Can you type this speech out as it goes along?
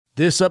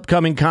This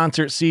upcoming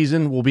concert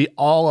season will be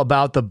all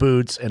about the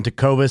boots, and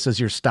Tecovas is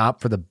your stop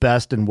for the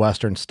best in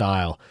Western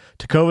style.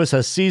 Tecovas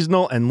has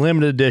seasonal and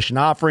limited edition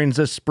offerings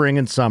this spring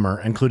and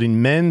summer,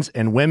 including men's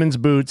and women's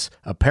boots,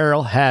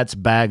 apparel, hats,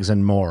 bags,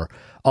 and more.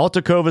 All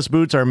Tecovas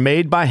boots are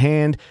made by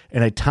hand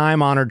in a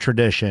time-honored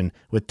tradition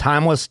with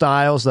timeless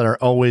styles that are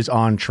always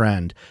on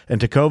trend. And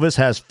Tecovas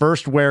has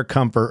first wear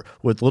comfort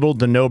with little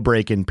to no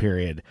break-in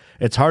period.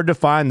 It's hard to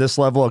find this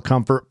level of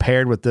comfort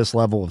paired with this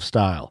level of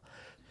style.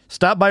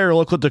 Stop by your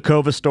local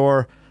Tecovas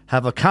store,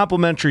 have a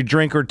complimentary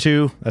drink or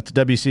two, that's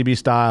WCB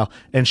style,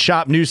 and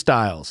shop new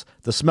styles.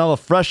 The smell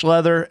of fresh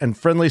leather and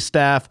friendly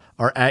staff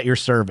are at your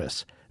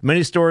service.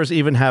 Many stores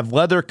even have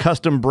leather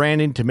custom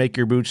branding to make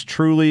your boots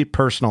truly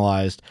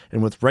personalized.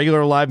 And with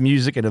regular live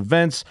music and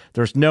events,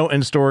 there's no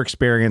in-store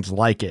experience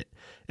like it.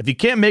 If you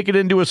can't make it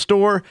into a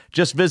store,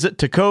 just visit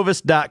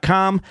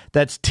tecovas.com.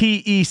 That's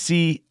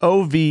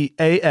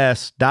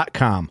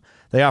TECOVAS.com.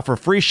 They offer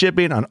free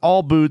shipping on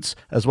all boots,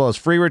 as well as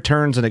free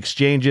returns and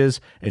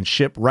exchanges, and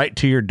ship right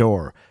to your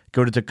door.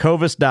 Go to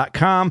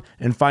tecovas.com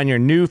and find your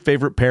new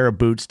favorite pair of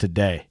boots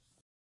today.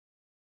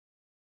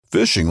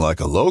 Fishing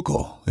like a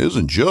local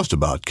isn't just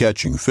about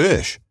catching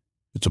fish.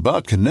 It's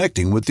about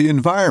connecting with the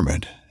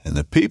environment and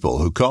the people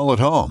who call it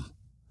home.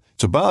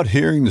 It's about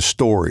hearing the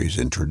stories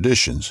and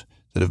traditions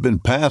that have been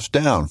passed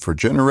down for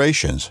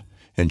generations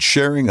and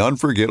sharing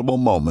unforgettable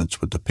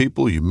moments with the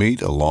people you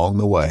meet along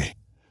the way.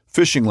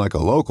 Fishing like a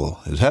local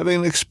is having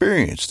an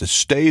experience that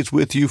stays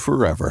with you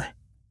forever.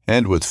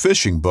 And with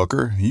Fishing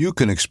Booker, you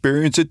can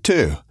experience it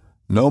too,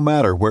 no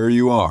matter where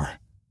you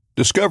are.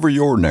 Discover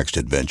your next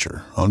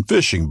adventure on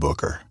Fishing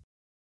Booker.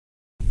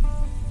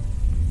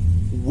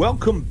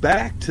 Welcome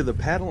back to the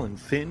Paddle and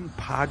Fin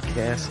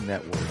Podcast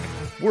Network.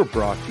 We're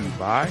brought to you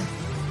by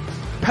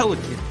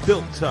Pelican,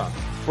 built tough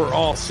for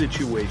all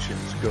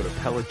situations. Go to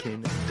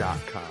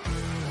pelican.com.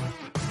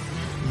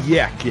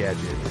 Yak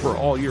Gadget, for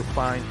all your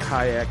fine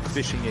kayak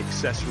fishing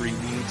accessory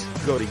needs,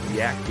 go to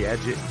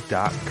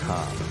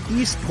yakgadget.com.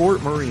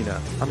 Eastport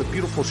Marina, on the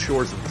beautiful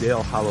shores of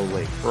Dale Hollow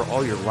Lake, for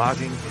all your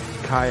lodging,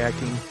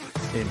 kayaking,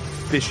 and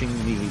fishing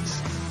needs,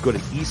 go to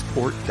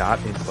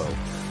eastport.info.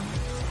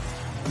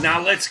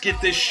 Now let's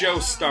get this show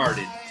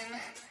started.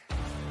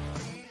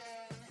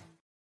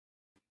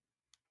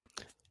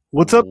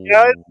 What's up,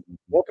 guys?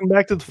 Welcome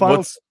back to the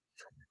final.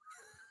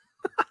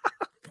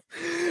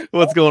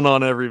 What's going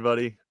on,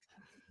 everybody?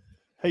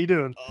 How you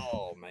doing?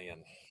 Oh, man.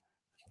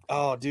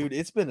 Oh, dude,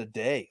 it's been a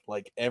day.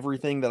 Like,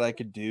 everything that I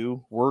could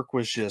do, work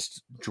was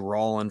just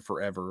drawing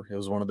forever. It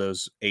was one of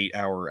those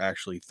 8-hour,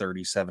 actually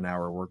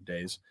 37-hour work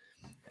days.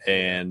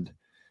 And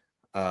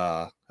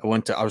I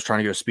was trying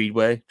to go to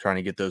Speedway, trying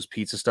to get those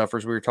pizza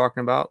stuffers we were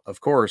talking about. Of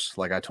course,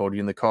 like I told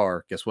you in the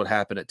car, guess what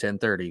happened at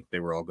 10:30?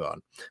 They were all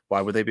gone. Why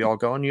would they be all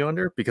gone, you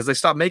wonder? Because they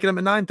stopped making them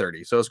at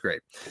 9:30. So it's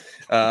great.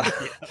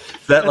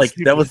 That was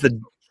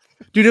the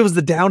dude. It was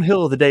the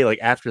downhill of the day. Like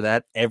after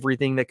that,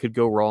 everything that could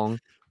go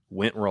wrong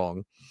went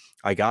wrong.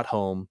 I got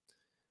home.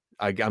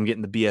 I'm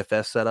getting the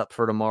BFS set up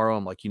for tomorrow.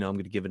 I'm like, I'm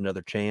going to give it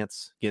another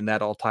chance. Getting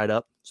that all tied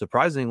up.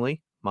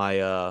 Surprisingly,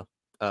 my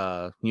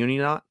uni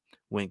knot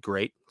went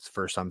great. It's the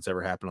first time it's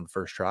ever happened on the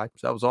first try.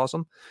 So that was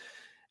awesome.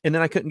 And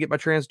then I couldn't get my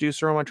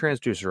transducer on my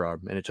transducer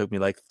arm. And it took me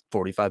like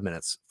 45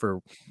 minutes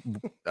for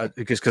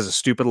because of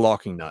stupid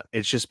locking nut.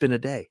 It's just been a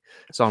day.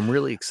 So I'm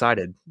really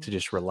excited to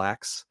just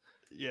relax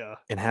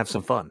and have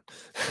some fun.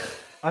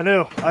 I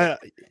know.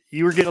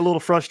 You were getting a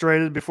little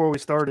frustrated before we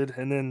started.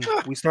 And then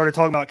we started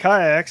talking about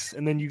kayaks.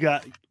 And then you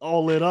got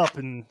all lit up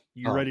and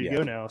you're ready to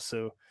go now.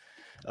 So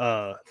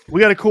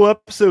we got a cool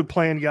episode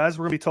planned, guys.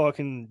 We're going to be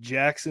talking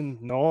Jackson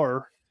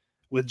Gnar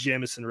with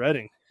Jamison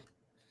Redding.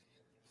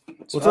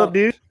 What's up,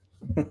 dude?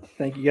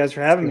 Thank you guys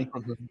for having me.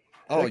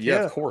 Oh,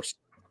 yeah, of course.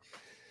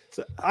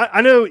 So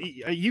I know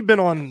you've been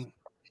on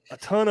a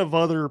ton of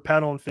other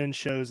paddle and fin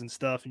shows and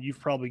stuff, and you've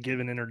probably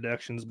given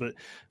introductions, but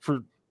for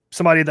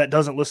somebody that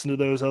doesn't listen to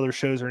those other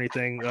shows or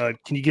anything,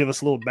 can you give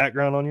us a little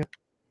background on you?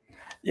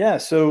 Yeah,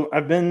 so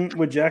I've been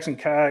with Jackson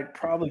Kayak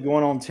probably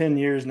going on 10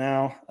 years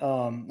now.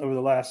 Over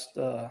the last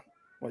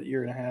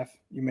year and a half.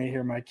 You may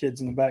hear my kids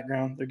in the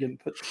background. They're getting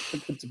put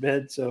to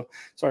bed, so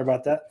sorry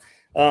about that.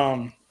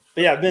 But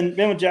yeah, I've been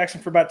with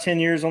Jackson for about 10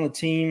 years on the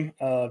team.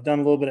 I've done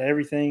a little bit of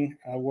everything.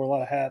 I wore a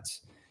lot of hats.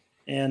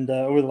 And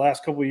over the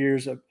last couple of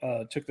years, I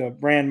took the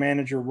brand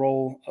manager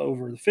role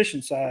over the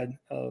fishing side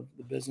of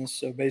the business.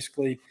 So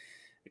basically,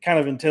 it kind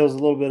of entails a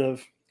little bit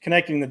of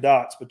connecting the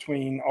dots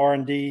between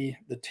R&D,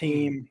 the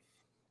team,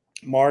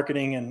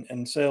 marketing,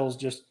 and sales,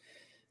 just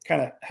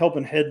kind of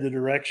helping head the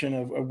direction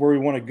of where we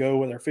want to go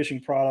with our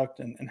fishing product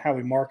and how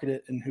we market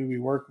it and who we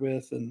work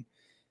with. And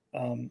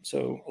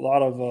so a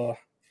lot of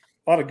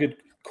good,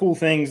 cool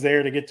things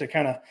there to get to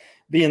kind of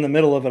be in the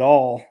middle of it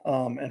all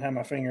and have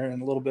my finger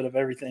in a little bit of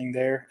everything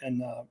there.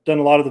 And done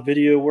a lot of the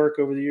video work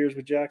over the years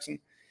with Jackson.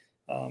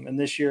 And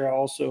this year I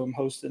also am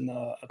hosting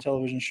a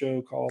television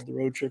show called The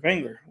Road Trip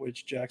Angler,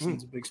 which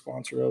Jackson's a big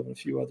sponsor of, and a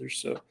few others.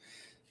 So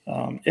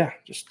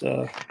just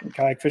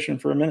kayak fishing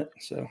for a minute.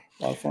 So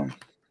a lot of fun.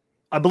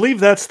 I believe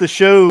that's the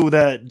show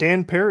that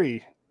Dan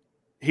Perry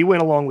he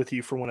went along with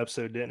you for one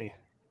episode, didn't he?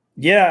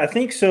 Yeah, I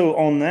think so.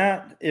 On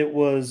that, it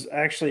was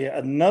actually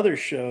another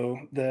show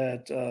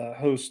that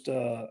host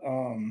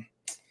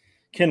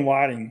Ken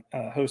Whiting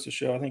hosts a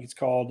show. I think it's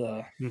called.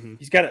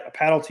 He's got a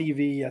Paddle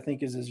TV, I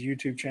think, is his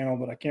YouTube channel,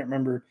 but I can't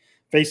remember.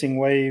 Facing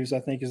Waves, I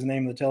think, is the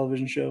name of the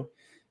television show.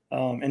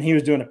 And he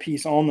was doing a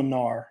piece on the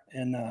NAR,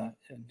 and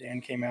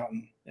Dan came out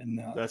and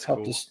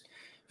helped us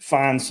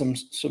find some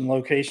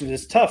locations.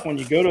 It's tough when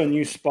you go to a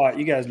new spot.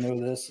 You guys know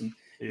this, and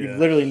you've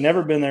literally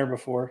never been there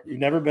before. You've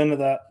never been to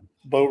that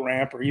boat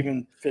ramp or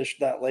even fished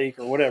that lake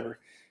or whatever.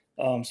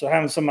 So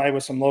having somebody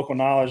with some local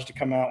knowledge to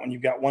come out when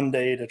you've got one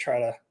day to try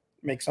to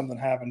make something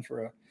happen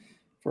for a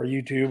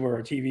YouTube or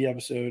a TV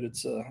episode,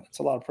 it's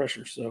a lot of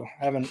pressure. So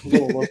having a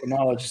little local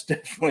knowledge is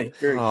definitely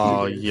very key.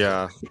 Oh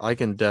yeah, I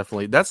can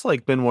definitely. That's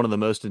like been one of the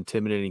most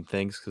intimidating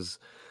things because,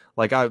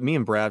 like, me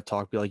and Brad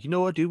talked, be like, you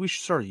know what, dude, we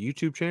should start a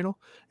YouTube channel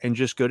and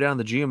just go down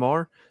the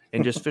GMR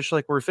and just fish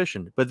like we're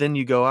fishing. But then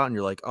you go out and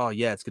you're like, oh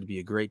yeah, it's gonna be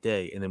a great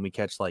day, and then we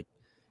catch like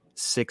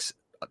 6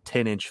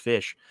 10-inch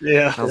fish.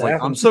 Yeah, and I was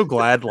like, I'm so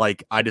glad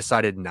like I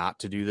decided not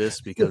to do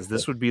this because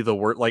this would be the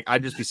worst. Like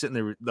I'd just be sitting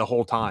there the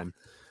whole time.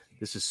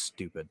 This is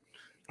stupid.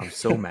 I'm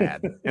so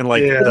mad. And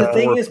like the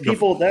thing is,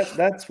 people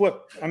that's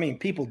what I mean.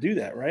 People do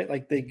that, right?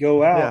 Like they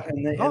go out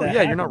and they. Oh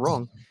yeah, you're not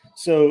wrong.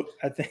 So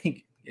I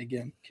think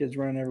again, kids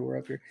run everywhere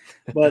up here,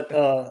 but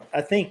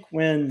I think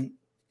when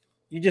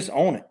you just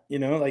own it, you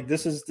know, like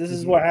this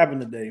is what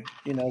happened today.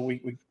 You know,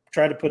 we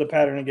try to put a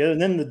pattern together,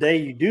 and then the day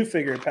you do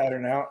figure a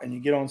pattern out and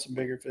you get on some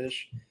bigger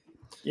fish,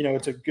 you know,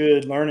 it's a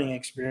good learning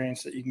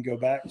experience that you can go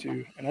back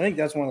to. And I think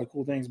that's one of the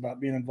cool things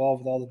about being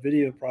involved with all the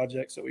video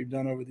projects that we've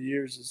done over the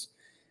years is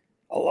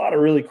a lot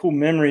of really cool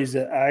memories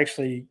that I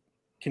actually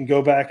can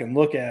go back and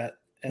look at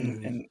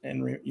and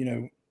you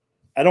know,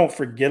 I don't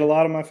forget a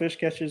lot of my fish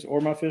catches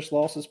or my fish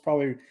losses.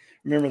 Probably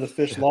remember the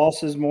fish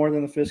losses more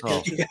than the fish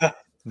catches. Yeah,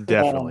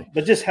 definitely.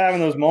 But just having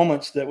those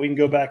moments that we can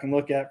go back and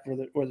look at for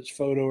whether it's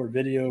photo or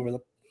video over the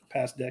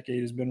past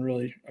decade has been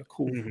really a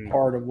cool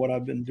part of what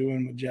I've been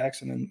doing with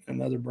Jackson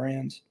and other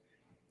brands.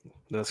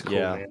 That's cool.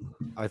 Yeah, man.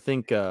 I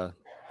think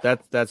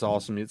that's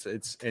awesome.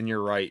 It's and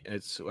you're right.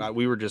 It's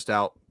we were just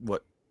out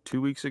 2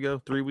 weeks ago,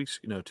 2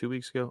 weeks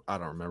ago. I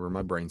don't remember.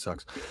 My brain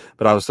sucks.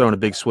 But I was throwing a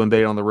big swim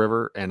bait on the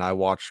river, and I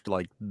watched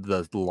like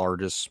the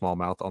largest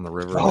smallmouth on the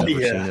river I've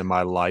ever seen in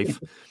my life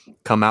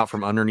come out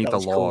from underneath a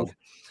log. Cool.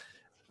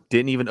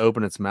 Didn't even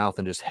open its mouth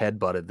and just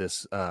headbutted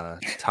this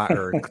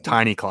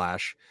tiny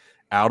clash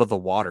out of the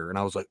water. And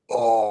I was like,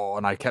 oh,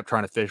 and I kept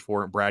trying to fish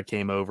for it. Brad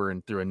came over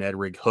and threw a Ned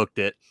rig, hooked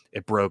it.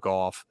 It broke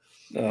off.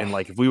 And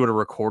like, if we would have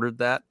recorded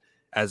that,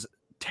 as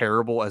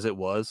terrible as it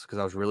was, because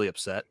I was really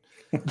upset,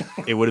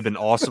 it would have been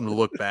awesome to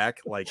look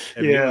back. Like,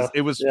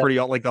 it was pretty,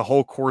 like the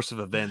whole course of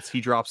events.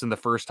 He drops in the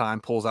first time,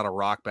 pulls out a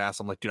rock bass.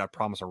 I'm like, dude, I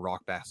promise a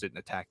rock bass didn't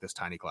attack this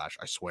tiny clash.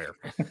 I swear.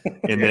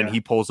 And then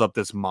he pulls up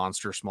this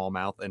monster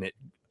smallmouth and it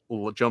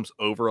jumps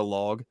over a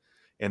log.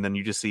 And then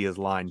you just see his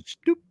line.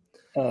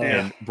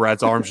 And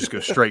Brad's arms just go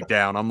straight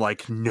down. I'm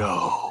like,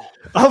 no.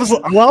 I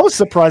was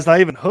surprised I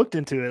even hooked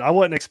into it. I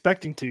wasn't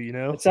expecting to, you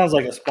know. It sounds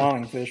like a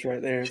spawning fish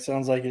right there. It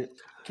sounds like it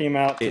came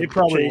out to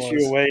chase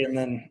you away and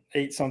then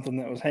ate something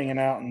that was hanging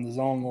out in the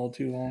zone a little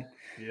too long.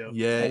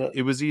 Yeah,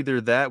 it was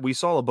either that. We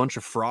saw a bunch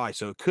of fry,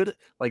 so it could,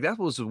 like, that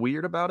was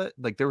weird about it.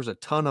 Like, there was a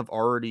ton of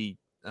already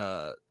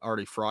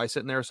fry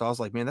sitting there, so I was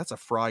like, man, that's a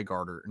fry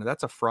garter, and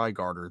that's a fry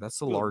garter. That's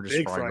the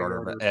largest fry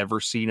garter I've ever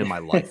seen in my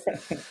life.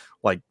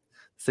 Like,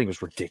 this thing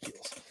was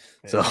ridiculous.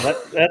 So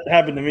that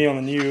happened to me on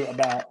the new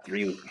about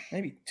 2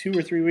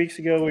 or 3 weeks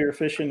ago. We were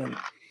fishing and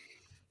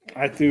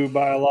I threw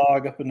by a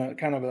log up in a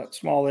kind of a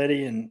small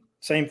eddy, and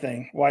same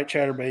thing, white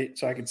chatterbait.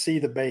 So I could see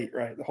the bait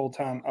right the whole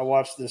time. I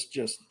watched this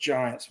just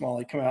giant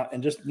smallie come out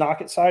and just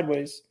knock it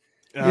sideways.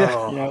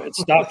 Oh. You know, it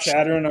stopped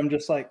chattering. I'm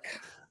just like,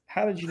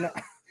 how did you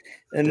not?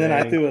 And then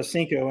I threw a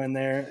Cinco in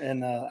there,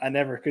 and I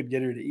never could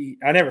get her to eat.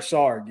 I never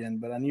saw her again,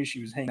 but I knew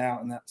she was hanging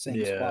out in that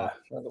same spot.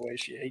 By the way,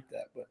 she ate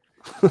that, but.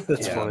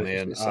 That's funny,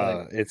 man.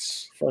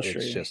 It's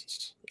frustrating. It's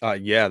just,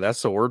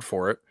 that's the word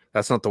for it.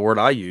 That's not the word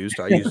I used.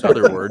 I used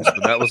other words,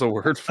 but that was a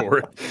word for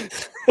it.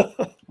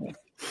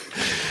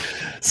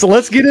 So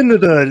let's get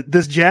into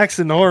this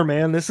Jackson R,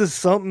 man. This is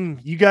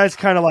something you guys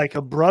kind of like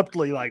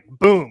abruptly, like,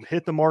 boom,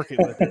 hit the market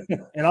with it.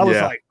 And I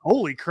was like,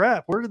 holy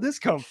crap, where did this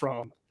come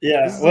from?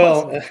 Yeah,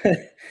 well, awesome.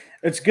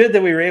 It's good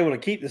that we were able to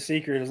keep the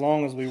secret as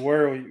long as we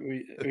were.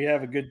 We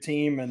have a good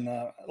team, and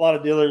a lot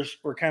of dealers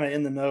were kind of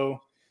in the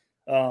know.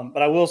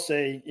 But I will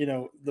say, you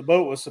know, the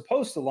boat was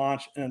supposed to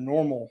launch in a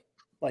normal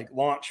like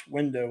launch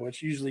window,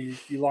 which usually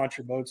you launch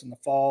your boats in the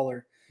fall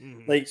or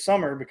late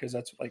summer, because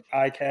that's like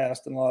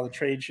ICAST and a lot of the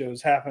trade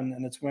shows happen,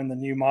 and it's when the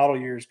new model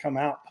years come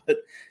out. But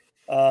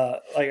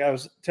like I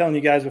was telling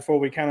you guys before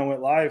we kind of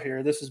went live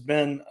here, this has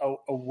been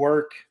a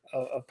work,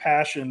 a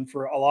passion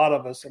for a lot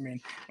of us. I mean,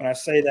 when I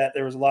say that,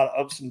 there was a lot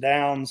of ups and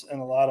downs and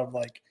a lot of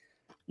like,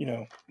 you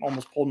know,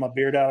 almost pulled my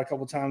beard out a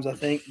couple of times, I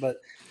think, but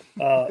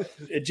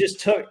it just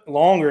took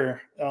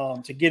longer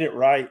to get it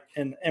right.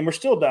 And we're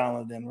still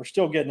dialing it in. We're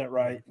still getting it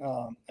right.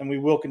 And we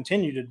will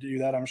continue to do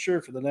that, I'm sure,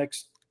 for the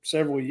next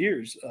several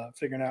years,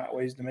 figuring out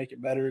ways to make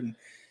it better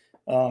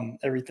and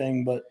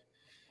everything. But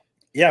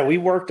yeah, we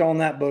worked on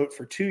that boat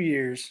for 2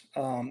 years.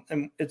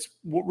 And it's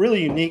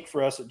really unique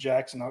for us at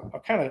Jackson.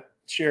 I'll kind of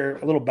share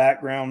a little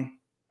background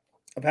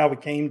of how we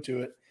came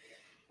to it.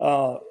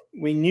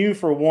 We knew,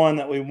 for one,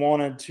 that we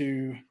wanted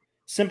to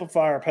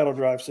simplify our pedal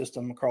drive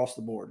system across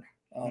the board.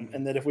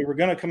 And that if we were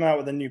going to come out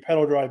with a new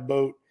pedal drive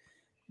boat,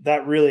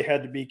 that really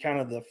had to be kind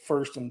of the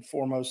first and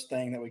foremost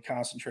thing that we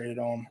concentrated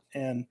on.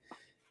 And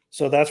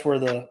so that's where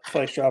the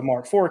FlexDrive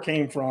Mark IV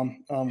came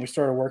from. We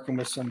started working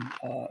with some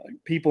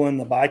people in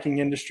the biking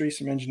industry,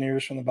 some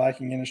engineers from the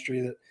biking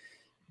industry that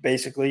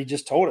basically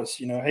just told us,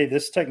 hey,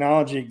 this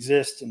technology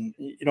exists and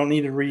you don't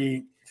need to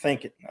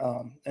rethink it.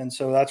 And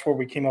so that's where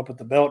we came up with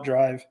the belt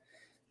drive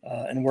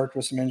and worked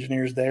with some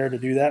engineers there to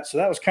do that. So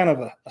that was kind of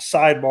a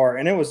sidebar,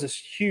 and it was this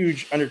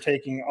huge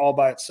undertaking all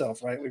by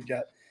itself, right? We've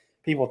got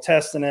people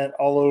testing it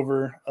all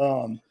over,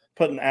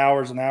 putting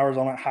hours and hours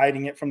on it,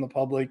 hiding it from the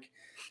public.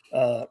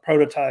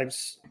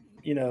 Prototypes,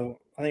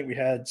 I think we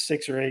had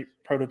 6 or 8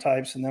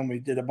 prototypes, and then we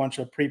did a bunch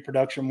of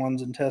pre-production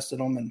ones and tested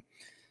them and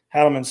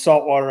had them in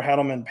saltwater, had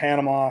them in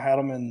Panama, had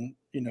them in,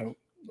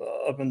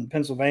 up in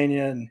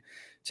Pennsylvania and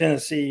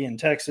Tennessee and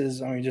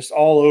Texas. I mean, just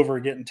all over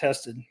getting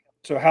tested.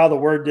 So how the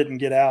word didn't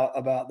get out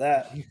about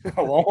that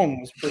alone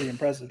was pretty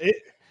impressive.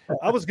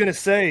 I was going to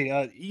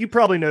say, you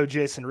probably know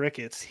Jason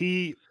Ricketts.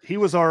 He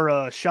was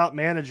our shop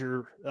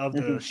manager of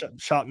the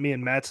shop me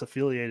and Matt's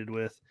affiliated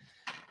with.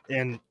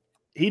 And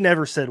he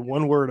never said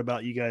one word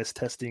about you guys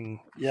testing.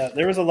 Yeah,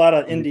 there was a lot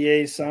of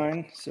NDAs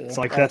signed. So it's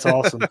like, that's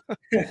awesome.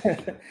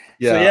 That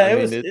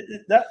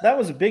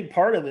was a big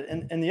part of it.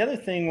 And the other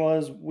thing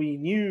was, we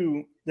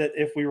knew that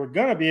if we were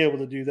going to be able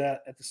to do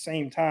that at the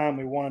same time,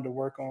 we wanted to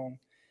work on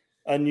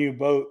a new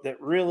boat that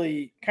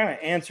really kind of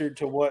answered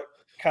to what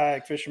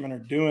kayak fishermen are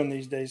doing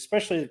these days,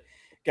 especially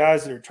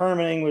guys that are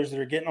tournament anglers that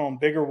are getting on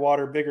bigger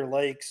water, bigger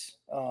lakes,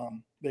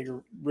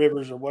 bigger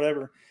rivers or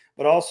whatever,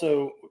 but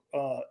also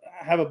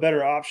have a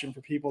better option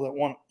for people that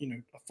want,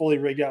 a fully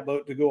rigged out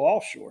boat to go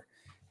offshore.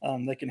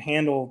 They can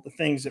handle the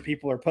things that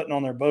people are putting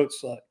on their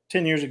boats.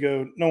 10 years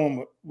ago, no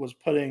one was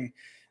putting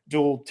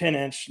dual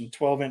 10-inch and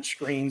 12-inch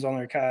screens on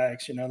their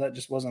kayaks. That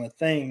just wasn't a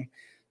thing.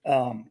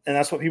 And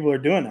that's what people are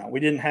doing now. We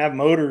didn't have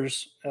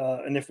motors,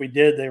 and if we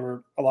did, they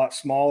were a lot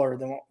smaller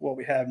than what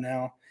we have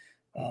now.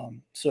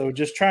 So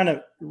just trying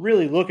to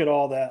really look at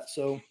all that.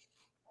 So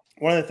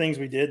one of the things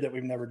we did that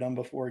we've never done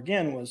before,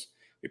 again, was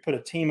we put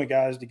a team of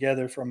guys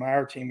together from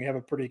our team. We have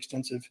a pretty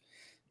extensive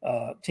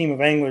team of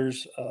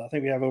anglers. I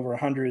think we have over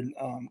 100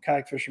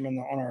 kayak fishermen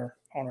on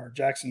our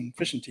Jackson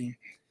fishing team.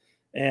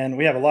 And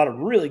we have a lot of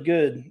really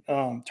good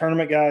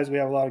tournament guys. We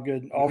have a lot of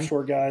good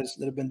offshore guys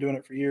that have been doing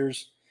it for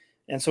years.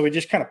 And so we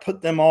just kind of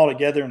put them all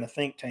together in a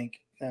think tank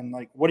and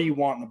like, what do you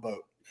want in a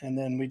boat? And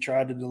then we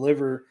tried to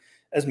deliver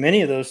as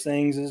many of those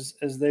things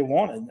as they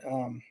wanted.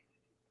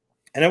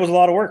 And it was a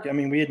lot of work. I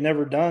mean, we had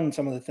never done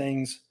some of the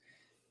things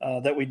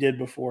that we did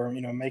before,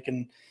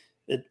 making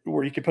it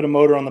where you could put a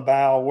motor on the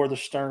bow or the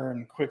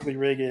stern, quickly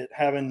rig it,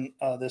 having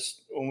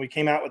this, when we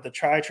came out with the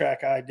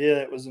tri-track idea,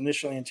 it was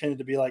initially intended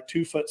to be like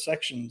 2-foot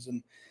sections.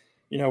 And,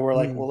 we're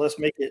like, well, let's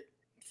make it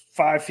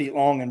 5 feet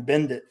long and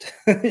bend it,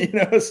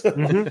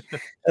 so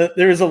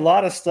there's a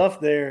lot of stuff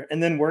there.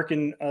 And then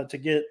working to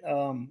get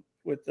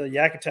with the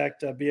Yak Attack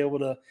to be able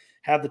to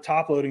have the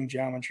top loading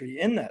geometry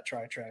in that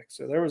tri-track.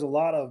 So there was a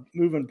lot of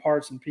moving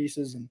parts and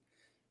pieces. And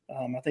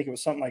I think it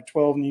was something like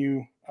 12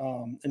 new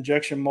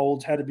injection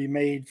molds had to be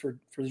made for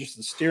just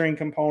the steering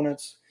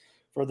components,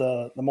 for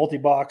the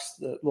multi-box,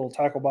 the little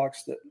tackle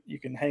box that you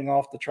can hang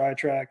off the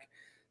tri-track,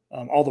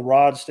 all the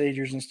rod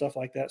stagers and stuff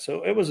like that.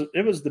 So it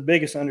was the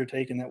biggest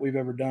undertaking that we've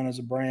ever done as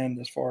a brand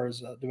as far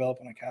as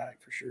developing a kayak,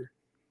 for sure.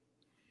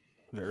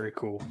 Very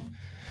cool.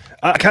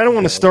 I kind of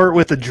want to start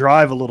with the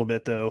drive a little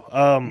bit,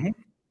 though.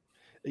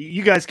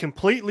 You guys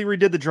completely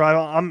redid the drive.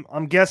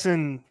 I'm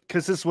guessing,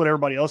 because this is what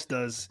everybody else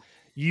does,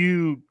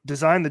 you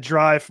designed the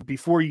drive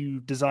before you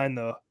designed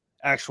the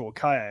actual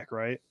kayak,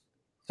 right?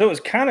 So it was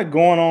kind of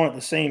going on at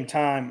the same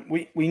time.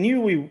 We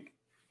knew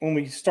when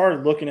we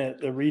started looking at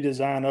the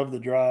redesign of the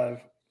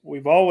drive,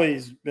 we've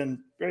always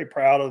been very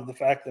proud of the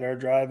fact that our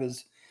drive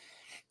is,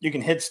 you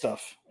can hit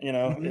stuff,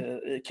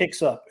 it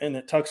kicks up and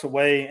it tucks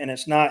away, and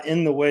it's not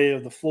in the way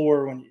of the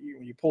floor. When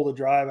you pull the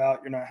drive out,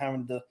 you're not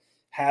having to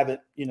have it,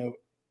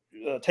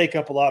 take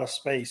up a lot of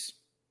space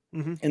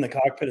in the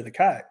cockpit of the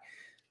kayak.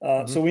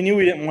 So we knew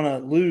we didn't want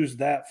to lose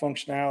that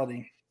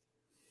functionality.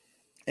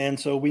 And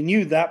so we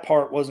knew that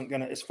part wasn't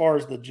going to, as far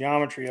as the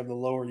geometry of the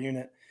lower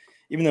unit,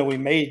 even though we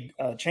made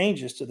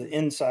changes to the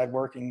inside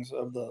workings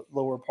of the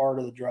lower part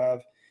of the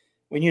drive,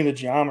 we knew the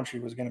geometry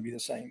was going to be the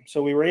same.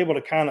 So we were able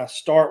to kind of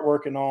start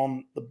working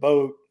on the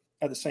boat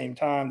at the same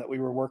time that we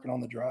were working on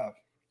the drive.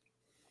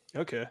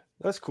 Okay,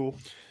 that's cool.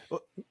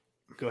 Well,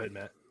 go ahead,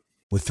 Matt.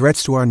 With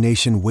threats to our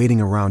nation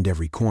waiting around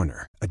every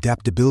corner,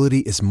 adaptability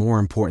is more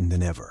important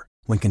than ever.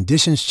 When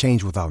conditions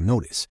change without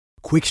notice,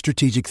 quick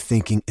strategic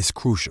thinking is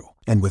crucial.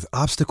 And with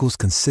obstacles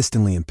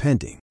consistently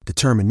impending,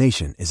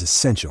 determination is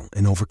essential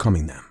in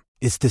overcoming them.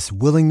 It's this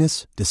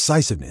willingness,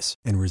 decisiveness,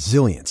 and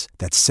resilience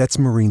that sets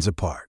Marines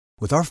apart.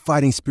 With our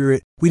fighting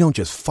spirit, we don't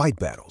just fight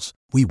battles,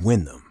 we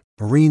win them.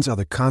 Marines are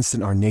the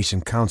constant our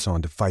nation counts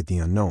on to fight the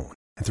unknown.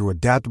 And through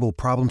adaptable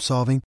problem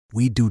solving,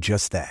 we do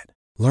just that.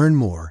 Learn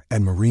more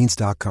at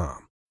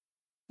marines.com.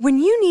 When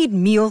you need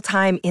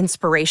mealtime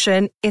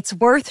inspiration, it's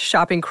worth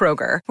shopping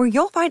Kroger, where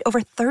you'll find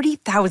over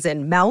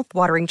 30,000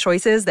 mouth-watering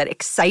choices that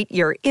excite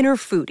your inner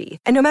foodie.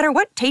 And no matter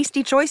what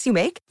tasty choice you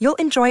make, you'll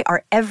enjoy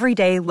our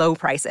everyday low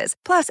prices,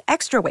 plus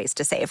extra ways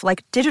to save,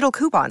 like digital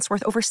coupons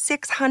worth over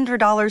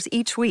 $600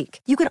 each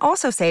week. You can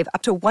also save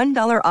up to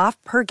 $1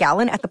 off per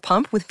gallon at the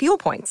pump with fuel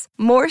points.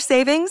 More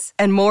savings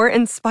and more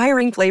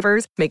inspiring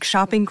flavors make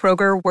shopping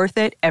Kroger worth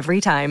it every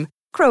time.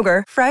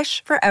 Kroger,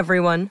 fresh for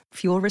everyone.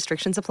 Fuel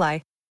restrictions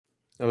apply.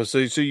 So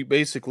you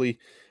basically,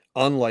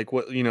 unlike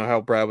what,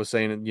 how Brad was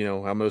saying,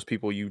 how most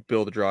people, you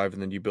build a drive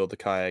and then you build the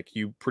kayak,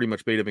 you pretty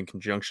much made them in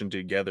conjunction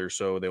together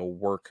so they'll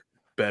work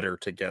better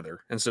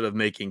together. Instead of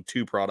making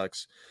two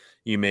products,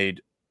 you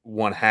made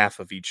one half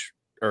of each,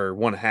 or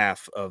one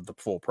half of the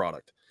full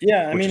product.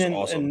 Yeah, I mean,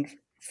 awesome. And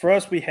for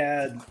us, we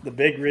had the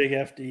Big Rig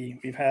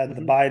FD, we've had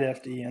the Bite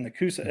FD, and the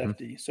Coosa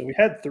FD. So we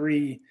had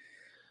three,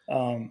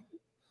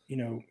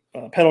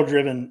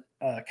 pedal-driven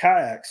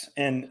kayaks.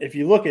 And if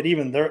you look at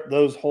even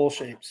those hull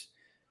shapes,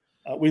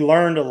 we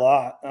learned a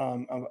lot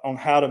on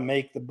how to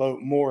make the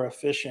boat more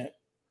efficient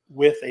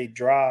with a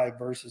drive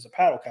versus a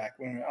paddle kayak.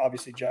 When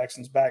obviously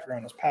Jackson's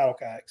background is paddle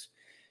kayaks.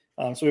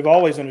 So we've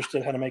always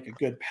understood how to make a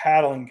good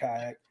paddling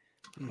kayak,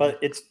 but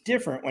it's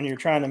different when you're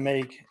trying to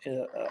make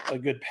a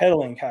good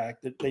pedaling kayak.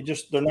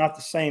 They're not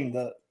the same.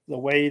 The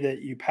way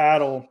that you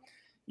paddle,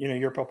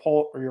 your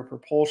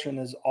propulsion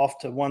is off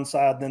to one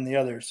side than the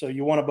other. So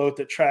you want a boat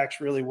that tracks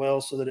really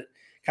well so that it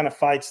kind of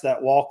fights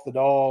that walk the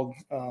dog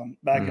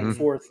back and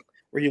forth,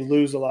 where you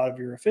lose a lot of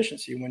your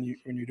efficiency when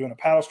you're doing a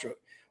paddle stroke.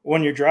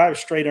 When you drive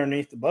straight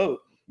underneath the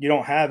boat, you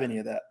don't have any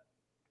of that.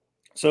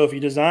 So if you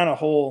design a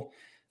hole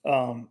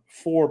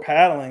for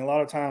paddling, a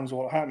lot of times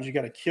what happens, you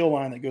got a kill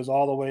line that goes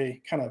all the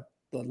way kind of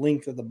the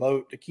length of the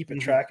boat to keep it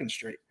tracking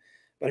straight.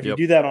 But if you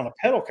do that on a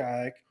pedal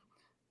kayak,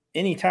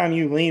 anytime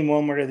you lean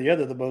one way or the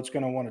other, the boat's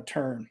going to want to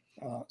turn.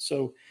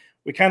 So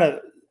we kind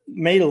of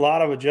made a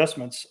lot of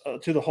adjustments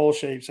to the hull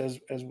shapes as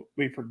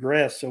we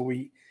progressed. So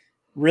we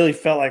really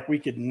felt like we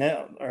could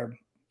nail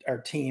our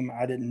team.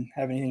 I didn't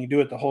have anything to do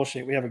with the hull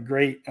shape. We have a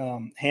great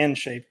hand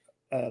shape.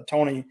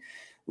 Tony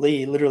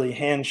Lee literally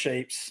hand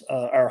shapes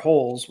our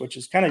holes, which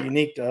is kind of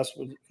unique to us.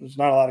 There's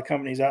not a lot of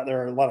companies out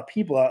there, or a lot of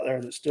people out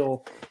there that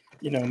still,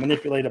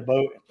 manipulate a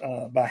boat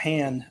by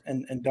hand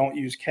and don't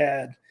use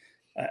CAD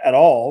at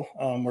all.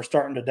 We're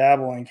starting to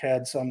dabble in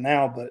CAD some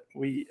now, but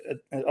we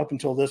up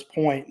until this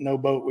point, no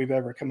boat we've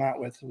ever come out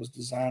with was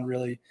designed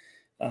really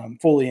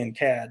fully in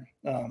CAD.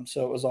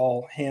 So it was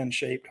all hand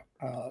shaped.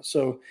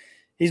 So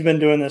he's been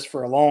doing this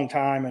for a long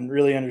time and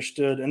really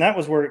understood. And that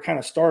was where it kind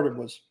of started,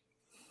 was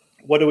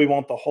what do we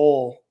want the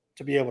hull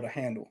to be able to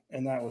handle?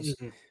 And that was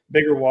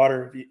bigger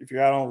water. If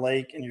you're out on a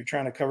lake and you're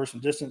trying to cover some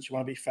distance, you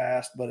want to be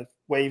fast. But if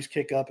waves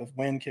kick up, if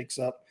wind kicks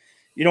up,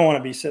 you don't want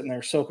to be sitting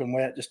there soaking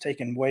wet, just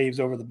taking waves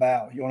over the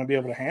bow. You want to be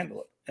able to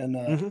handle it.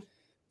 And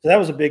so that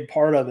was a big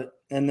part of it.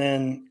 And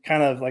then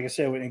kind of, like I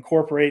said,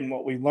 incorporating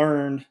what we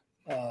learned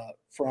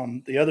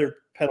from the other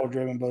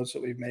pedal-driven boats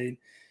that we've made.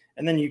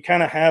 And then you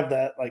kind of have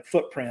that like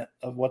footprint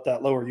of what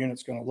that lower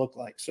unit's going to look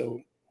like. So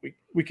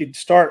we could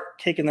start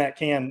kicking that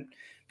can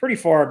pretty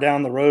far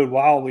down the road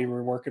while we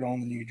were working on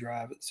the new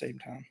drive at the same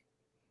time.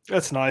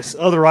 That's nice.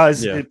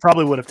 Otherwise, it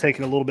probably would have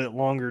taken a little bit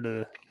longer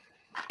to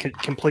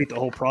complete the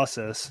whole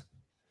process.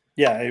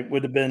 Yeah, it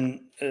would have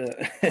been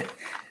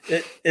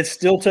it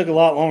still took a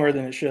lot longer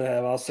than it should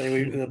have. I'll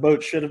say the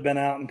boat should have been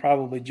out in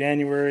probably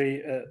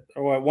January,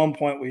 or at one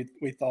point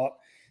we thought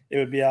it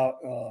would be out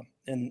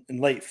in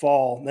late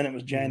fall. Then it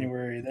was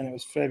January. Then it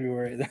was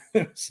February. Then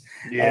it was,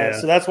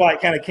 so that's why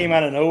it kind of came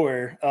out of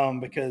nowhere,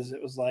 because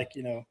it was like,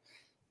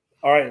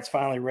 all right, it's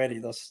finally ready.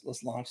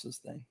 Let's launch this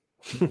thing.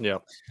 Yeah,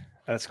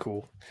 that's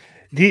cool.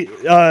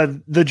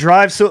 The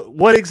drive. So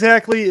what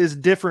exactly is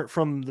different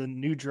from the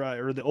new drive,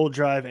 or the old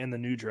drive and the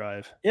new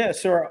drive? Yeah,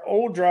 so our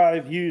old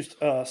drive used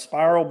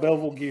spiral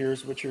bevel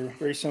gears, which are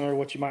very similar to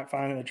what you might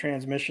find in a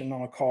transmission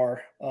on a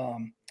car.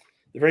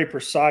 They're very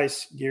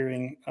precise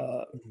gearing,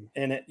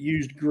 and it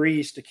used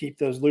grease to keep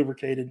those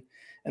lubricated.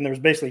 And there was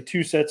basically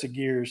two sets of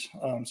gears.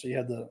 So you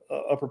had the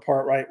upper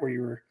part right where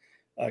your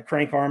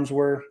crank arms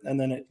were, and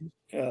then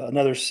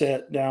another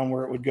set down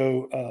where it would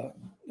go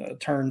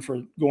turn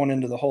for going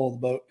into the hull of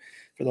the boat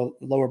for the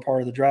lower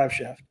part of the drive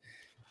shaft.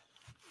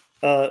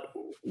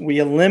 We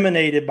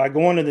eliminated, by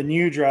going to the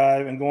new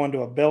drive and going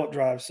to a belt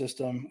drive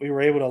system, we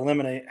were able to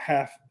eliminate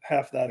half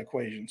that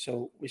equation.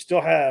 So we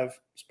still have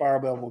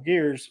spiral bevel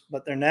gears,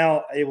 but they're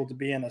now able to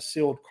be in a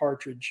sealed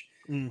cartridge.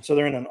 So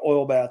they're in an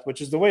oil bath,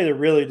 which is the way they're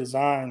really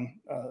designed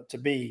to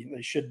be.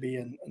 They should be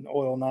in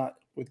oil, not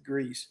with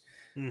grease.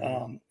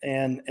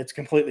 And it's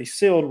completely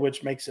sealed,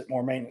 which makes it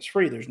more maintenance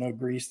free. There's no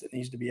grease that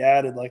needs to be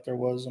added like there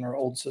was in our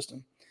old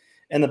system.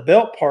 And the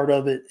belt part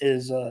of it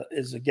is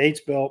a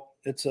Gates belt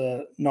It's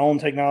a known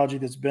technology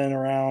that's been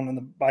around in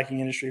the biking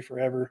industry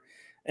forever,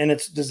 and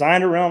it's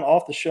designed around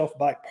off-the-shelf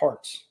bike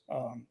parts.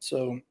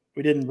 So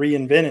we didn't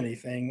reinvent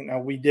anything. Now,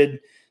 we did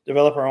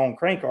develop our own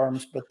crank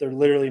arms, but they're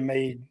literally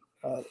made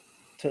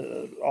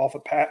off a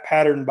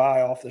pattern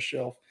by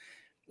off-the-shelf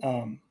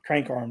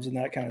crank arms and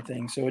that kind of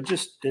thing. So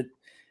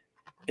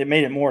it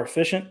made it more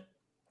efficient.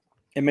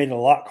 It made it a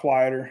lot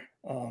quieter,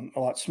 a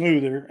lot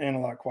smoother, and a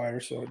lot quieter.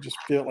 So it just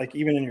felt like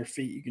even in your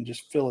feet, you can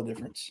just feel a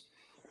difference.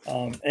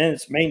 And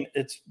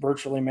it's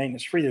virtually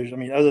maintenance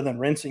free. Other than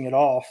rinsing it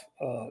off,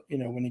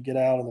 when you get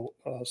out of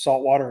the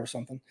salt water or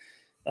something,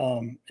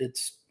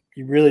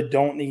 you really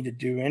don't need to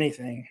do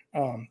anything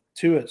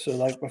to it. So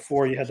like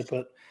before, you had to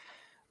put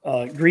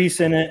grease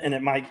in it, and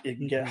it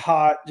can get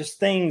hot. Just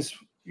things,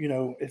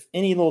 if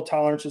any little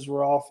tolerances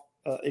were off,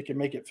 it can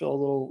make it feel a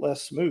little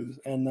less smooth,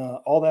 and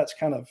all that's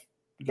kind of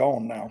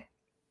gone now.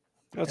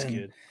 That's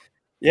good.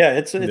 Yeah,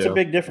 it's a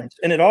big difference,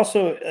 and it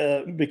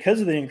also because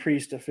of the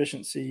increased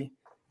efficiency,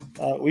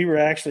 we were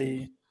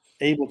actually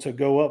able to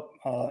go up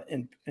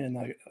in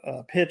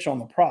a pitch on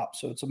the prop,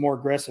 so it's a more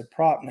aggressive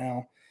prop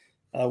now,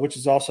 which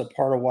is also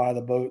part of why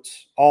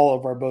all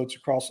of our boats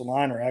across the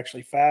line are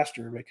actually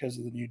faster because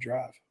of the new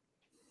drive.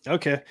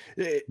 Okay,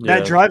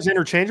 that drive's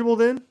interchangeable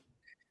then.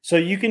 So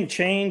you can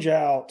change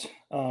out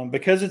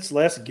because it's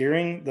less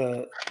gearing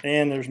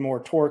and there's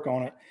more torque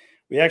on it.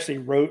 We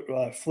actually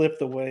flipped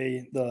the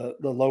way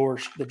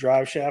the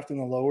drive shaft in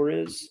the lower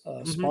is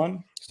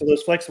spun. So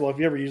those flexible. If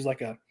you ever use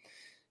like a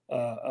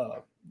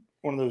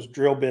one of those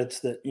drill bits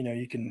that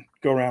you can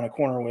go around a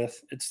corner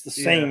with, it's the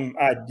same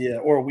idea,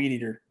 or a weed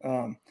eater.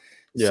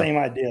 Same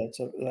idea. It's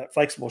that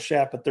flexible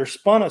shaft, but they're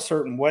spun a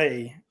certain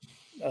way,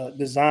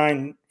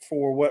 designed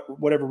for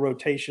whatever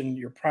rotation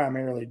you're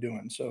primarily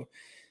doing. So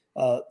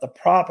the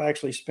prop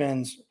actually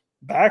spins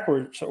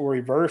backwards or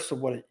reverse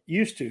of what it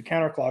used to,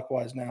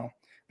 counterclockwise now,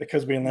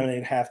 because we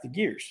eliminated half the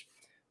gears.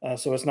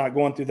 So it's not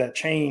going through that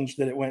change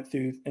that it went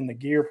through in the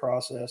gear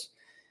process,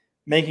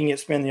 making it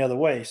spin the other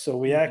way. So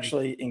we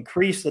actually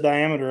increased the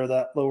diameter of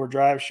that lower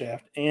drive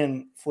shaft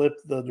and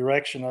flipped the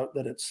direction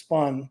that it's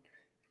spun,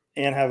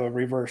 and have a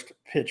reversed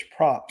pitch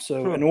prop.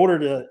 So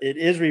it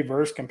is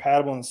reverse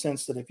compatible in the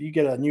sense that if you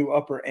get a new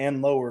upper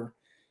and lower,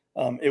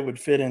 it would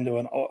fit into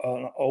an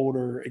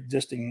older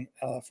existing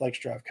flex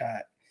drive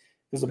kayak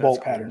because the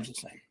bolt pattern's the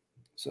same.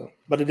 So,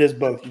 but it is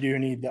both. You do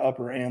need the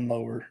upper and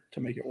lower to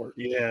make it work.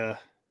 Yeah.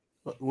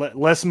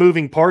 Less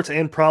moving parts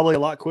and probably a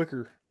lot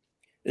quicker.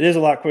 It is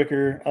a lot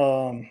quicker.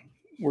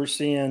 We're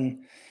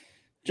seeing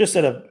just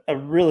at a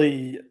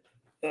really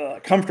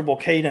comfortable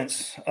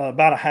cadence,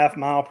 about a 0.5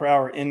 mile per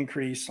hour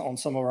increase on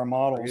some of our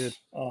models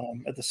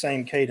at the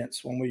same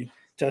cadence when we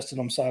tested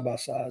them side by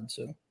side.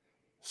 So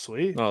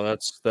sweet. Oh,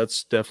 that's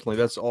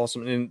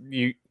awesome.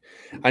 And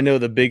I know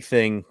the big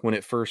thing when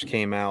it first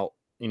came out,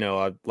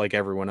 like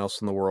everyone else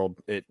in the world,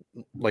 it,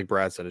 like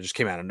Brad said, it just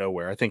came out of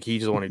nowhere. I think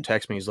he's the one who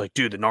texted me. He's like,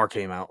 dude, the NAR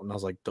came out. And I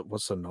was like,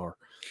 what's the NAR?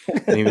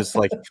 And he was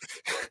like,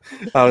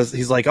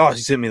 he's like, oh,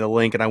 he sent me the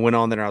link. And I went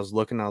on there and I was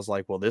looking, and I was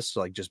like, well, this,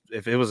 like, just,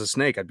 if it was a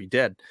snake, I'd be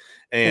dead.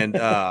 And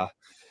I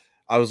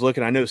was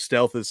looking, I know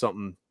stealth is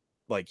something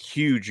like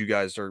huge. You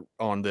guys are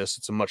on this.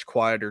 It's a much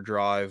quieter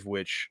drive,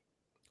 which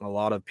a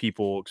lot of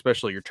people,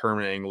 especially your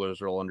tournament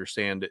anglers, will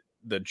understand it.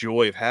 The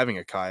joy of having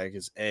a kayak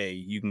is A,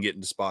 you can get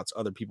into spots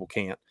other people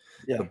can't,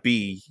 but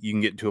B, you can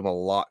get into them a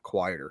lot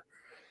quieter.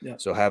 Yeah.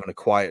 So having a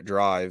quiet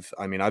drive,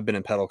 I've been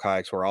in pedal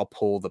kayaks where I'll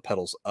pull the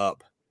pedals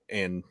up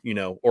and,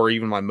 or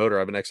even my motor, I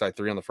have an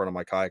XI3 on the front of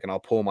my kayak, and I'll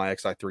pull my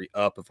XI3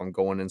 up if I'm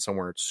going in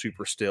somewhere it's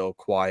super still,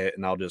 quiet,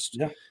 and I'll just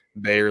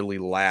barely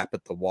lap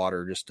at the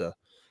water just to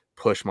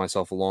push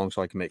myself along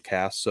so I can make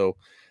casts. So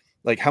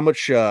like how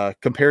much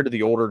compared to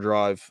the older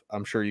drive,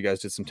 I'm sure you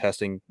guys did some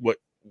testing.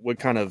 What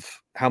kind of,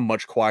 how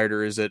much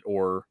quieter is it,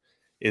 or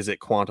is it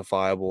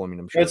quantifiable?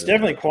 I'm sure it's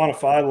definitely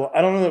quantifiable.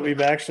 I don't know that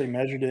we've actually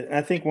measured it. And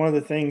I think one of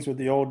the things with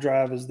the old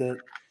drive is that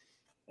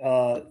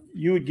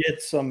you would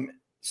get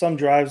some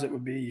drives that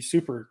would be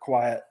super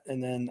quiet,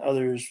 and then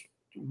others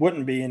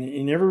wouldn't be. And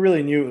you never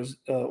really knew it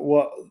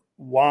was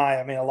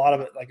why. A lot of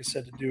it, like I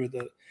said, to do with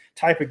the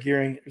type of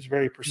gearing. It was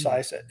very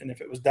precise. And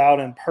if it was dialed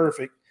in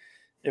perfect,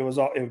 it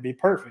would be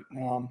perfect.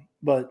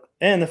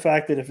 And the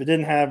fact that if it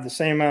didn't have the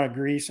same amount of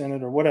grease in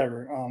it or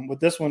whatever, with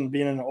this one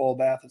being in an oil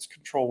bath, it's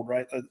controlled,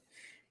 right?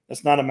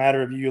 It's not a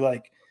matter of you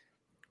like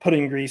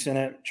putting grease in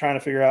it, trying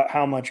to figure out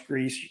how much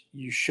grease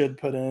you should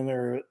put in,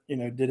 or,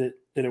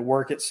 did it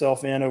work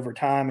itself in over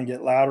time and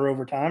get louder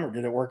over time, or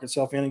did it work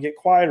itself in and get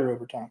quieter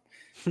over time?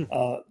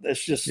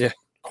 It's just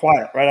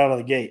quiet right out of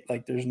the gate.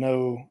 Like there's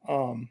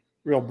no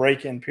real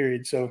break-in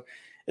period. So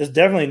it's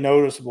definitely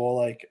noticeable.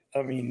 Like,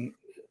 I don't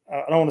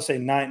want to say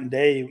night and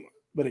day,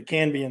 but it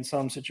can be in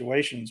some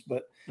situations.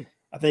 But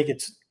I think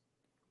it's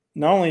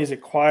not only is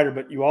it quieter,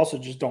 but you also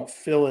just don't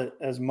feel it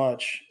as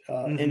much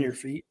in your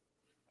feet,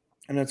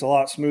 and it's a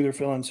lot smoother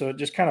feeling. So it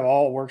just kind of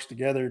all works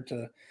together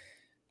to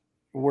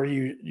where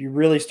you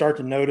really start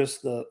to notice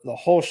the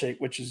hull shape,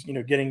 which is,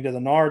 getting to the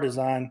NAR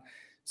design.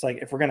 It's like,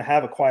 if we're going to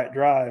have a quiet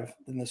drive,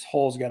 then this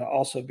hull's got to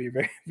also be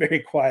very, very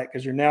quiet,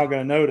 because you're now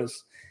going to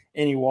notice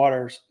any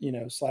water,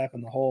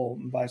 slapping the hole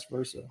and vice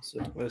versa. So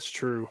that's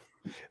true.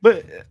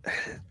 But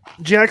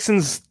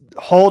Jackson's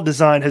hull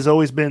design has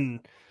always been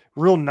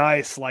real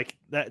nice. Like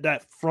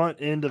that front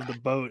end of the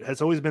boat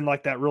has always been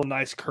like that real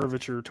nice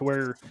curvature to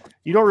where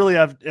you don't really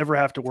ever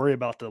have to worry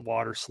about the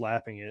water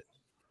slapping it.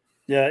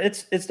 Yeah,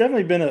 it's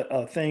definitely been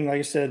a thing. Like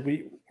I said,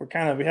 we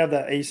have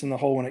that ace in the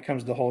hole when it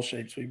comes to hull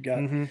shapes. We've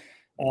got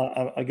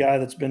a guy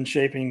that's been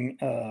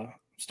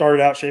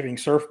started out shaping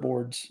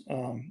surfboards,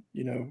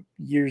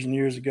 years and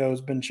years ago,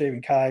 has been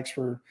shaping kayaks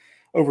for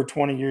over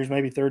 20 years,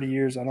 maybe 30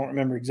 years. I don't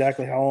remember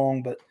exactly how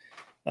long, but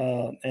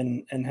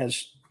and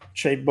has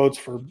shaped boats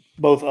for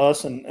both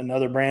us and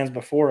other brands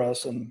before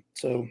us. And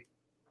so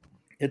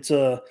it's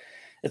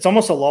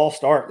almost a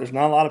lost art. There's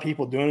not a lot of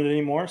people doing it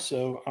anymore.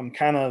 So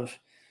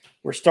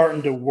we're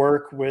starting to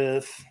work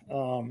with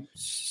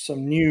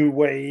some new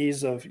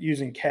ways of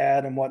using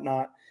CAD and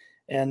whatnot,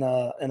 and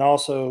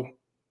also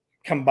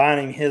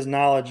combining his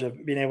knowledge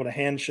of being able to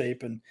hand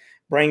shape and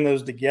bring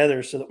those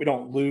together so that we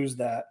don't lose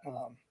that,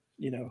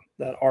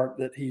 that art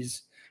that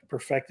he's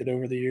perfected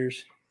over the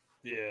years.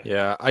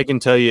 Yeah. I can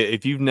tell you,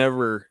 if you've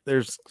never,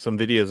 there's some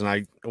videos, and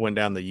I went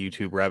down the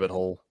YouTube rabbit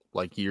hole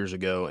like years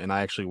ago, and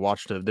I actually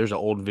watched there's an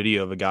old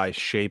video of a guy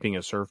shaping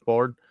a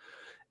surfboard,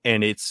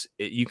 and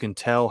you can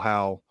tell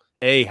how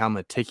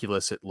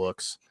meticulous it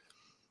looks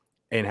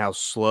and how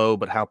slow,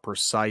 but how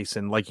precise.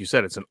 And like you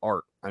said, it's an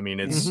art. I mean,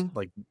 it's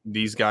like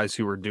these guys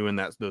who were doing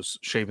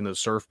shaping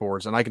those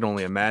surfboards. And I can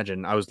only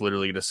imagine, I was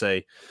literally going to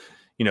say,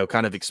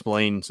 kind of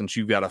explain, since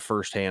you've got a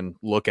firsthand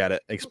look at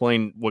it,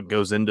 explain what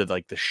goes into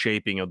like the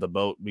shaping of the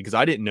boat, because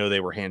I didn't know they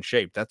were hand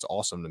shaped. That's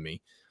awesome to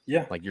me.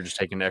 Yeah. Like you're just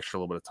taking an extra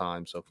little bit of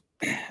time. So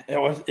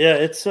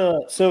it's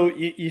so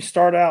you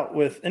start out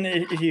with, and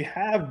if you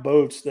have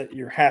boats that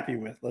you're happy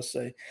with, let's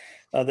say,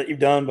 that you've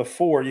done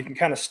before, you can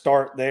kind of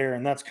start there.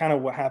 And that's kind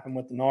of what happened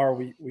with the NAR.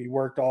 We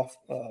worked off,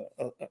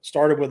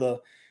 started with a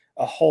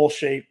hull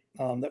shape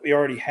that we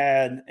already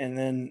had, and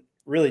then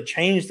really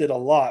changed it a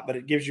lot, but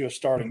it gives you a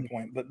starting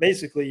point. But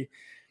basically,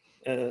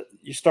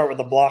 you start with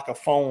a block of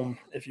foam,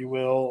 if you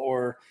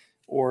will,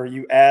 or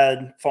you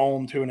add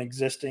foam to an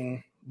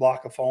existing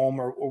block of foam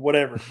or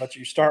whatever, but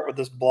you start with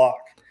this block.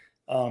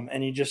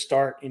 And you just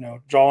start,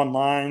 drawing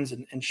lines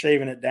and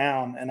shaving it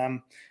down. And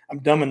I'm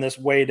dumbing this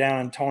way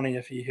down. And Tony,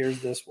 if he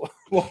hears this,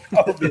 will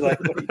probably be like,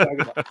 "What are you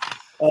talking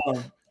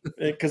about?"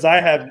 Because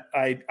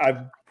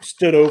I've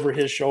stood over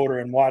his shoulder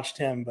and watched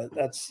him, but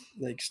that's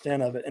the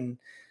extent of it. And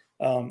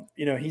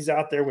he's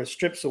out there with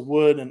strips of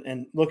wood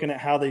and looking at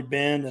how they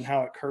bend and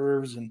how it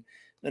curves, and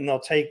then they'll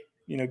take,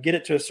 get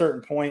it to a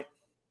certain point,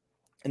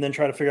 and then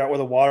try to figure out where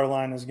the water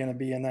line is going to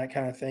be and that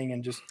kind of thing,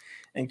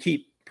 and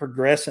keep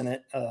progressing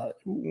it.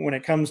 When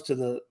it comes to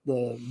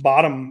the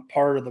bottom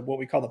part of what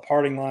we call the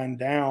parting line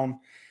down,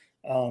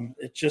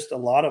 it's just a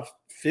lot of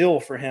feel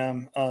for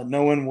him,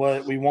 knowing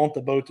what we want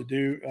the boat to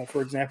do.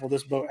 For example,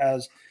 this boat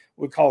has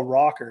what we call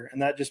rocker,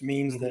 and that just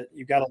means that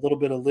you've got a little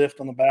bit of lift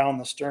on the bow and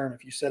the stern.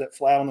 If you set it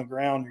flat on the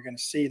ground, you're going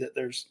to see that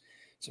there's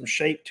some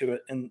shape to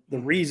it. And the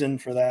reason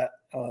for that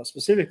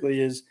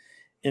specifically is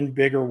in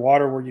bigger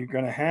water where you're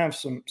going to have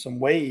some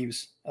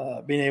waves,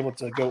 being able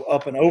to go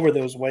up and over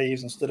those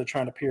waves instead of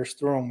trying to pierce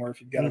through them, where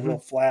if you've got a real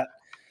flat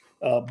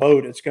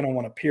boat, it's going to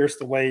want to pierce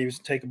the waves,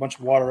 take a bunch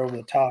of water over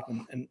the top,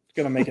 and it's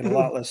going to make it a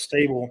lot less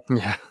stable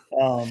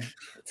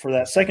for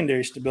that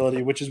secondary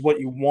stability, which is what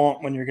you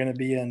want when you're going to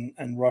be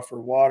in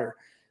rougher water.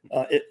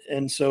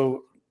 And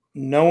so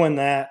knowing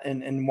that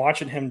and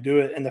watching him do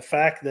it, and the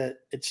fact that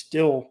it's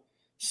still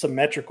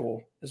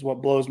symmetrical is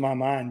what blows my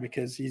mind,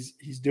 because he's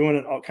doing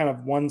it all kind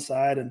of one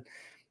side and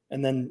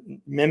then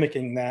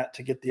mimicking that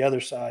to get the other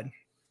side.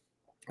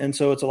 And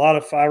so it's a lot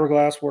of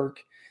fiberglass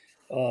work,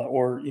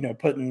 or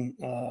putting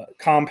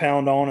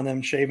compound on and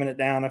then shaving it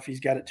down. If he's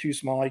got it too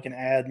small, he can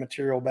add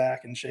material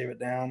back and shave it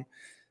down.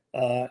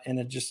 And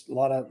it just a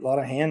lot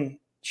of hand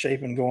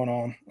shaping going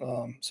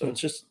on. So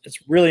it's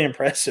really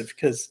impressive,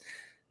 because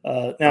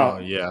now,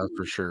 yeah,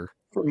 for sure.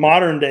 For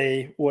modern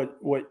day, what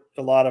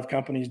a lot of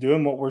companies do,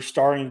 and what we're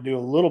starting to do a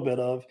little bit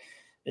of,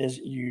 is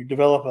you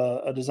develop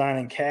a design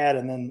in CAD,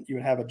 and then you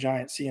would have a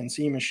giant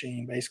CNC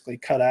machine basically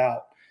cut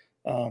out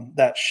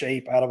that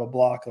shape out of a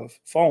block of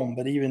foam.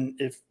 But even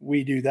if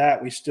we do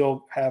that, we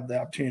still have the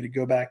opportunity to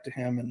go back to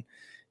him, and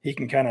he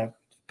can kind of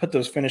put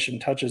those finishing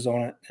touches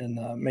on it and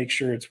make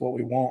sure it's what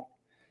we want,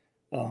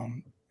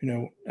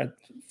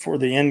 for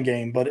the end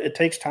game. But it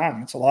takes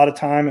time. It's a lot of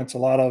time. It's a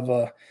lot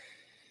of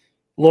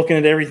looking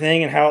at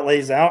everything and how it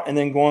lays out, and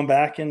then going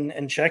back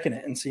and checking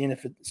it and seeing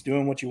if it's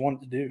doing what you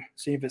want it to do,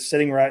 see if it's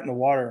sitting right in the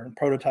water, and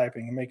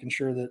prototyping and making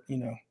sure that,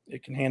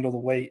 it can handle the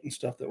weight and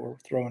stuff that we're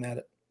throwing at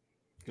it.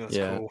 That's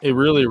cool. It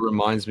really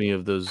reminds me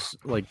of those,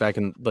 like back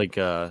in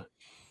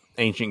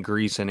ancient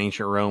Greece and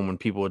ancient Rome, when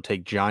people would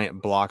take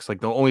giant blocks. Like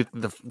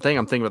the thing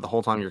I'm thinking about the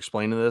whole time you're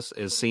explaining this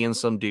is seeing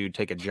some dude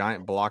take a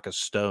giant block of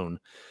stone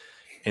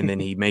and then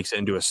he makes it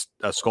into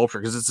a sculpture,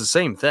 because it's the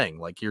same thing.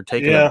 Like you're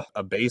taking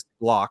a base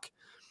block,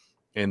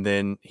 and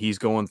then he's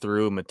going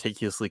through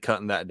meticulously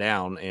cutting that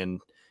down. And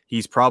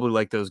he's probably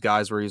like those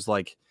guys where he's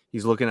like,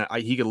 He's looking at,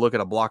 he could look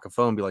at a block of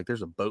foam and be like,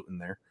 there's a boat in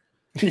there.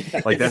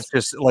 Like, that's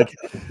just like,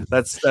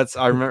 that's,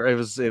 I remember it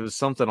was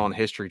something on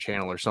History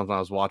Channel or something I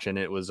was watching.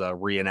 It was a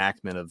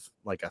reenactment of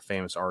like a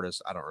famous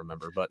artist. I don't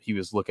remember, but he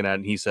was looking at it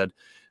and he said,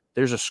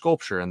 there's a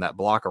sculpture in that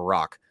block of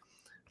rock.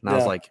 And I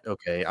was like,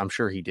 okay, I'm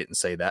sure he didn't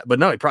say that, but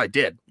no, he probably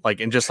did.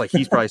 Like, and just like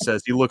he probably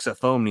says, he looks at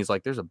foam and he's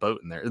like, there's a boat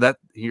in there. That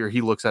here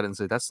he looks at it and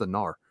says, that's the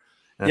Nar.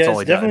 And that's all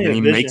he does. And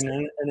definitely he a makes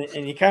vision,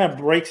 and he kind of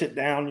breaks it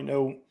down, you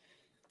know,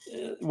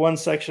 one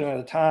section at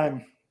a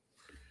time.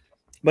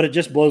 But it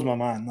just blows my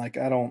mind. Like,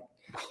 I don't.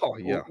 Oh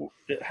yeah.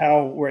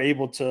 How we're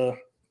able to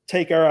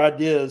take our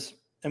ideas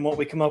and what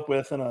we come up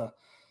with in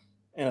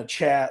a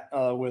chat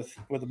with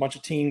a bunch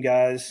of team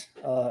guys,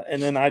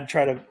 and then I'd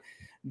try to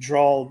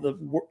draw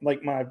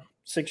like my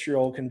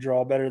 6-year-old can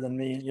draw better than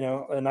me, you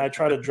know, and I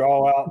try to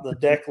draw out the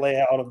deck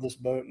layout of this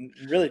boat, and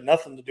really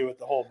nothing to do with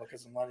the hull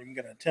because I'm not even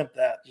going to attempt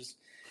that. Just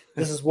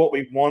this is what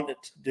we want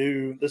it to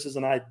do. This is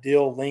an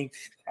ideal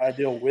length,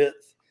 ideal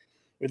width.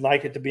 We'd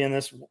like it to be in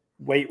this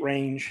weight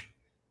range.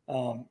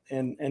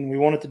 And we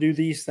want it to do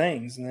these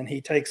things. And then he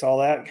takes all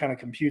that and kind of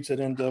computes it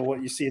into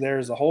what you see there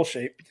as a hull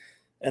shape.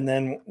 And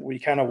then we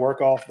kind of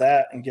work off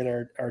that and get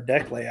our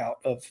deck layout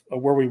of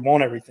where we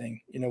want everything,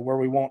 you know, where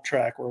we want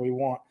track, where we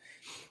want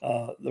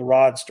the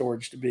rod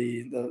storage to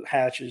be, the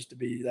hatches to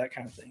be, that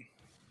kind of thing.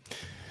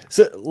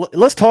 So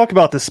let's talk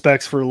about the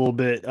specs for a little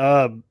bit.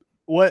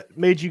 What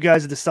made you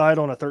guys decide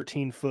on a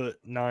 13-foot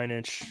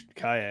 9-inch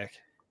kayak?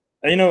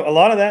 You know, a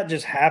lot of that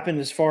just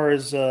happened as far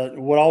as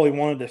what all we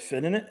wanted to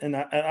fit in it. And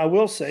I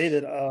will say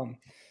that,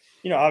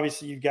 you know,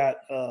 obviously you've got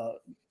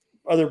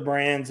other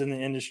brands in the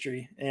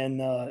industry, and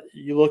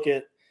you look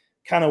at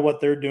kind of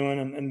what they're doing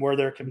and where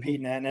they're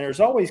competing at. And there's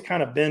always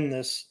kind of been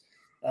this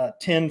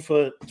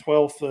 10-foot,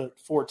 12-foot,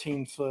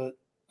 14-foot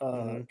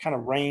kind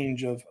of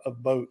range of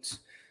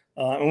boats.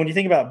 And when you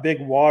think about big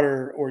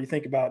water, or you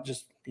think about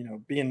just, you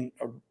know, being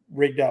a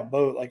rigged out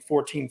boat, like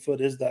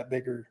 14-foot is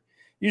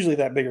usually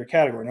that bigger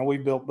category. Now, we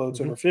built boats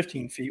over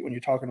 15 feet when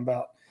you're talking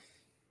about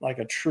like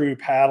a true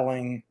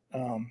paddling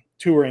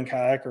touring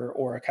kayak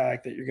or a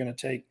kayak that you're going to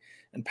take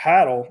and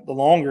paddle. The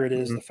longer it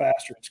is, the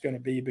faster it's going to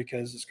be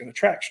because it's going to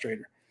track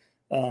straighter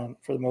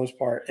for the most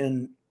part.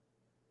 And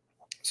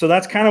so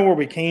that's kind of where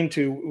we came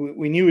to.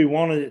 We knew we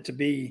wanted it to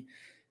be,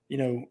 you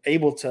know,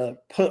 able to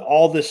put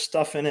all this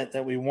stuff in it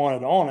that we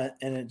wanted on it.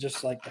 And it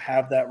just like to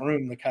have that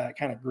room, the kayak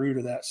kind of grew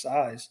to that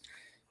size.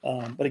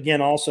 But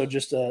again, also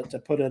just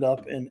to put it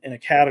up in a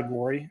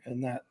category,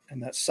 in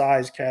that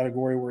size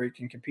category where you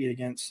can compete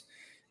against,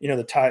 you know,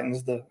 the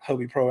Titans, the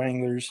Hobie Pro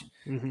Anglers,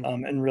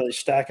 and really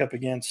stack up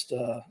against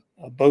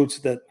boats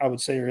that I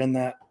would say are in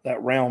that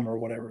realm or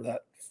whatever,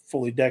 that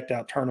fully decked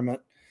out tournament,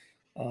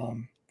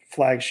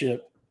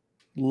 flagship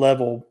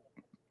level.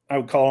 I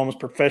would call it almost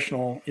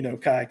professional, you know,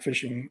 kayak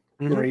fishing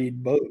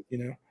grade boat, you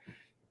know.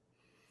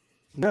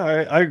 No,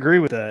 I agree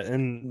with that.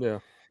 And yeah,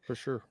 for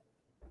sure.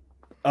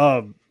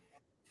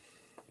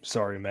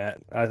 Sorry,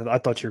 Matt. I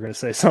thought you were going to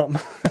say something.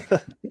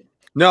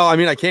 No, I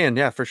mean, I can.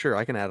 Yeah, for sure.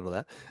 I can add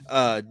to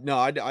that. No,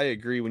 I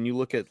agree. When you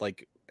look at,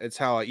 like, it's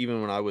how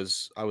even when I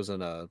was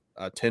in a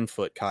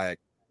 10-foot kayak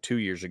 2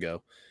 years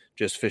ago,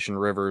 just fishing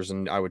rivers,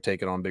 and I would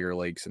take it on bigger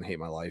lakes and hate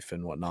my life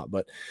and whatnot.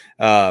 But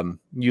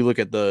you look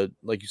at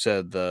like you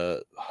said,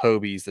 the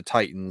Hobies, the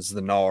Titans,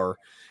 the Nar,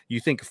 you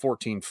think of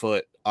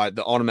 14-foot,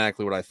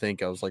 automatically what I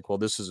think, I was like,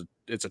 well,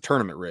 it's a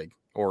tournament rig,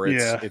 or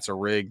it's a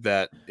rig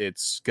that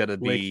it's going to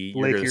be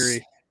Lake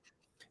Erie.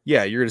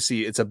 Yeah, you're going to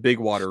see it's a big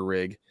water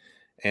rig.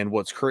 And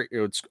what's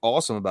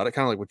awesome about it,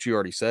 kind of like what you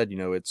already said, you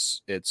know,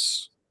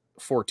 it's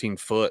 14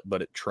 foot,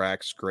 but it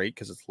tracks great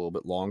because it's a little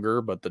bit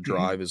longer, but the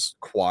drive is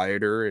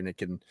quieter, and it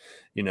can,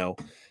 you know,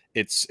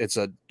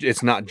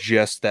 it's not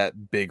just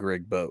that big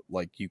rig boat.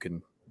 Like, you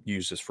can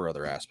use this for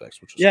other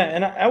aspects, which is cool.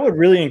 And I would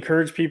really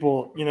encourage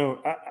people, you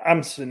know,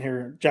 I'm sitting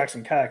here,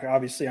 Jackson Kayak,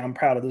 obviously I'm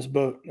proud of this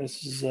boat.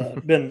 This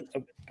has been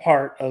a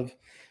part of,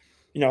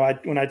 you know,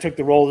 when I took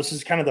the role, this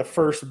is kind of the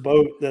first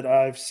boat that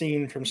I've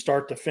seen from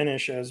start to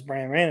finish as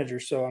brand manager.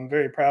 So I'm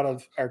very proud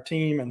of our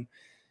team and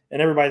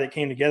everybody that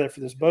came together for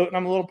this boat. And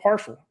I'm a little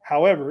partial.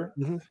 However,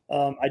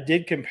 I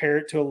did compare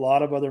it to a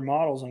lot of other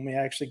models, and we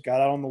actually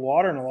got out on the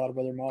water in a lot of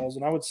other models.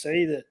 And I would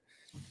say that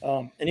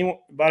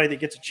anybody that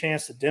gets a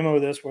chance to demo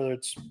this, whether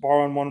it's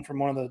borrowing one from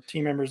one of the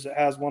team members that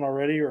has one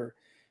already, or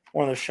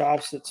one of the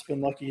shops that's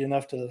been lucky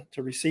enough to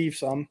receive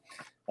some,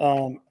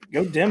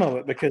 go demo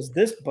it, because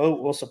this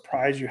boat will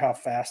surprise you how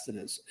fast it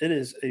is. It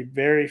is a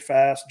very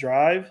fast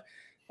drive,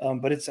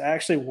 but it's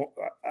actually,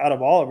 out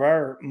of all of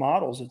our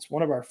models, it's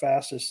one of our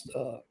fastest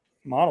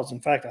models. In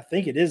fact, I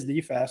think it is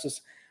the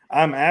fastest.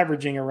 I'm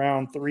averaging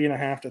around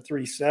 3.5 to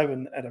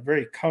 3.7 at a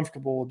very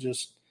comfortable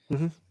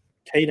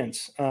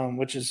cadence,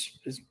 which is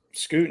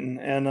scooting.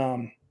 And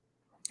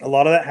a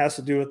lot of that has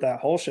to do with that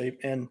hull shape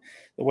and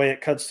the way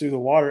it cuts through the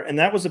water. And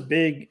that was a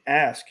big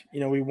ask. You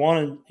know, we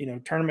wanted, you know,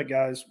 tournament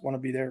guys want to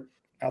be there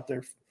out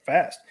there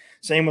fast.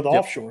 Same with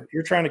offshore.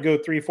 You're trying to go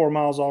 3-4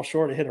 miles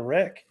offshore to hit a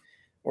wreck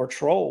or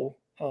troll.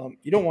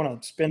 You don't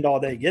want to spend all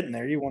day getting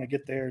there. You want to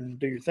get there and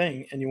do your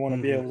thing, and you want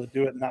to be able to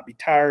do it and not be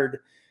tired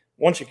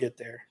once you get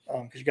there,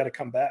 because you got to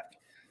come back.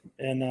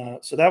 And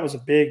so that was a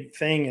big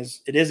thing.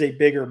 Is it is a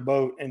bigger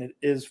boat and it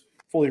is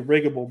fully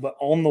riggable, but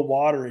on the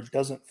water it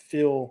doesn't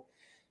feel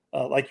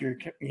like you're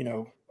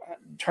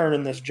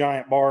turning this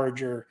giant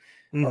barge or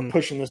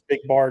pushing this big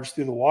barge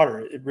through the water.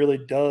 It really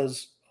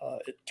does.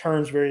 It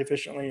turns very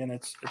efficiently, and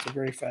it's a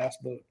very fast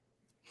boat.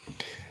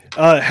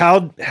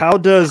 How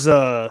does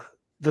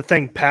the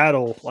thing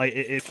paddle, like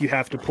if you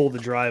have to pull the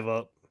drive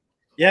up?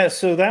 Yeah,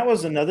 so that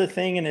was another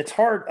thing, and it's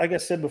hard. Like I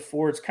said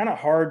before, it's kind of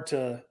hard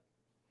to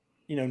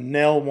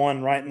nail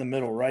one right in the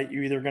middle, right?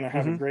 You're either going to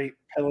have a great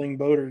pedaling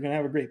boat or you're going to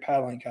have a great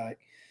paddling kayak.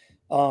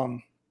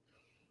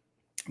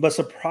 But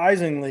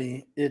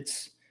surprisingly,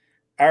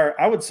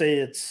 I would say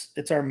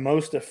it's our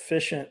most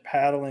efficient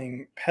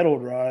paddling pedal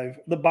drive.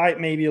 The bite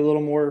may be a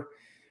little more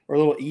or a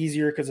little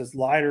easier because it's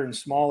lighter and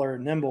smaller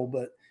and nimble,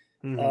 but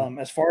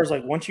as far as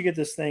like once you get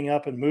this thing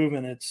up and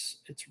moving,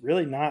 it's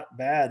really not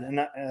bad. And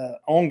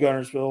on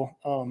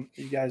Guntersville,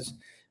 you guys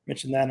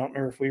mentioned that. I don't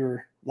remember if we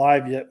were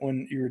live yet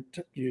when you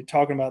were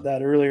talking about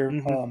that earlier.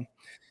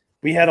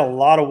 We had a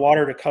lot of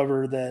water to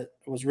cover that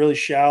was really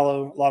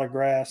shallow, a lot of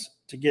grass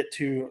to get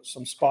to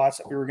some spots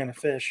that we were going to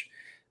fish.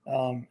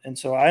 And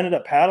so I ended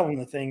up paddling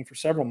the thing for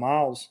several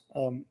miles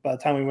by the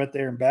time we went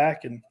there and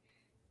back. And,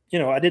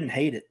 I didn't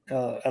hate it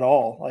at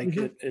all. Like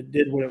it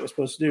did what it was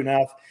supposed to do.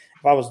 Now,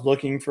 if I was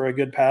looking for a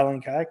good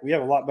paddling kayak, we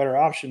have a lot better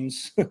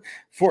options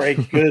for a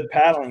good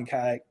paddling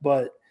kayak.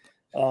 But,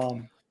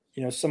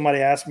 somebody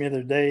asked me the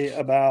other day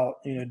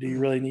about, do you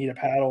really need a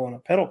paddle and a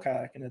pedal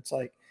kayak? And it's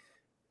like,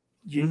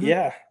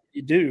 yeah,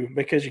 you do,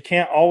 because you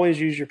can't always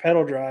use your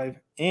pedal drive.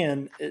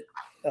 And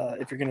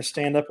if you're going to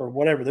stand up or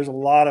whatever, there's a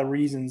lot of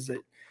reasons that,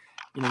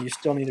 you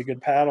still need a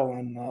good paddle.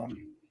 And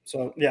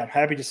so, yeah, I'm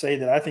happy to say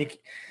that I think,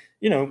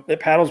 it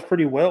paddles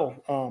pretty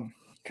well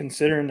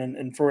considering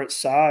and for its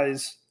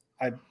size.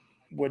 I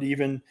would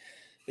even,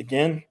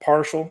 again,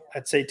 partial,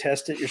 I'd say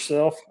test it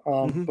yourself.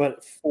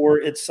 But for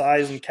its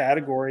size and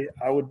category,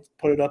 I would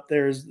put it up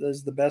there as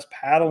the best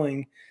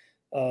paddling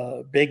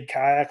big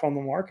kayak on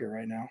the market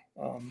right now.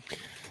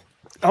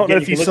 I don't know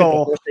if you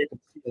saw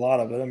a lot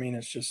of it. I mean,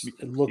 it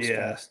looks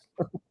fast.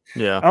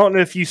 Yeah. I don't know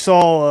if you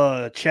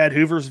saw Chad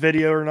Hoover's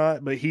video or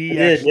not, but he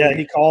did. Yeah,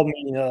 he called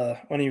me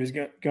when he was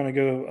going to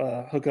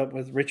go hook up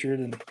with Richard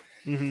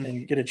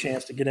and get a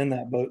chance to get in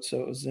that boat.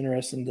 So it was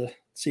interesting to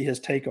see his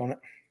take on it.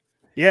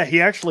 Yeah,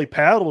 he actually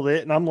paddled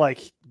it, and I'm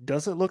like,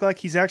 doesn't look like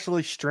he's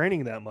actually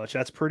straining that much.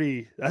 That's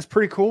pretty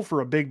cool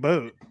for a big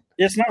boat.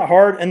 It's not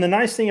hard, and the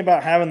nice thing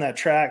about having that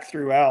track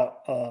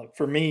throughout,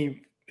 for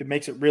me, it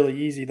makes it really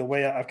easy. The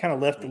way I've kind of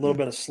left a little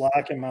bit of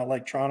slack in my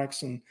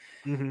electronics and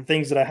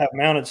things that I have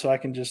mounted, so I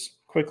can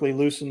just quickly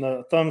loosen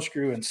the thumb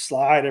screw and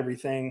slide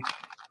everything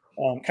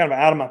kind of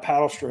out of my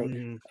paddle stroke,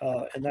 and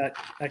that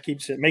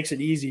makes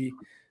it easy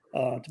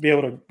to be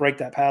able to break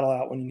that paddle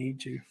out when you need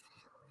to.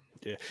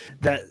 Yeah,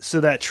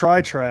 that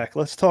tri-track.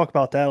 Let's talk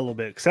about that a little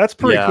bit because that's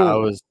pretty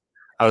cool.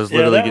 I was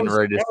literally getting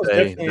ready to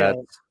say that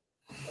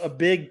a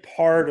big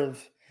part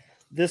of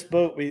this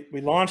boat. We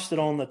launched it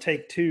on the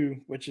Take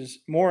 2, which is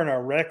more in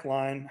our rec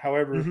line.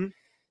 However,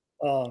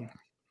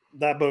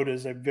 that boat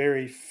is a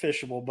very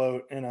fishable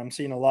boat, and I'm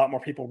seeing a lot more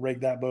people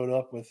rig that boat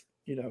up with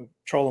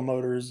trolling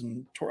motors.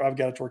 And I've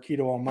got a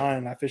Torqeedo on mine,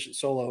 and I fish it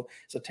solo.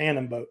 It's a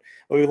tandem boat.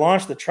 But we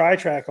launched the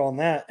tri-track on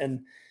that,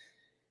 and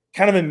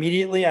kind of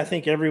immediately, I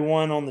think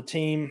everyone on the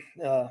team,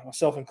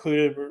 myself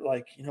included, were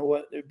like, you know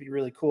what, it'd be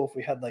really cool if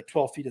we had like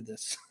 12 feet of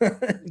this.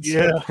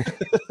 Yeah.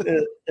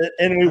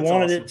 And we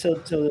wanted it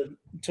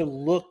to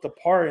look the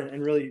part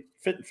and really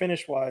fit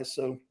finish wise.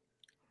 So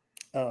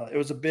it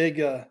was a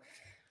big, I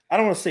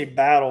don't want to say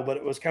battle, but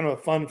it was kind of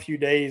a fun few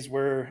days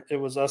where it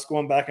was us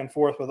going back and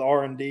forth with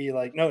R&D.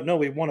 Like, no,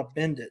 we want to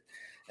bend it.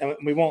 And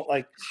we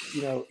want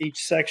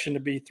each section to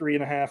be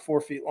 3.5, 4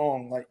 feet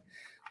long. Like,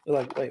 they're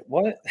like, wait,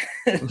 what?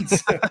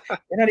 So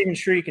we're not even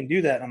sure you can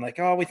do that. And I'm like,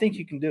 oh, we think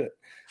you can do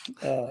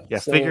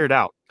it. Figure it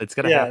out. It's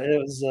going to happen. It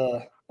was,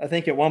 I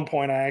think at one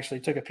point I actually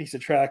took a piece of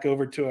track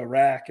over to a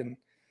rack and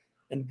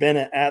bent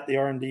it at the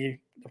R&D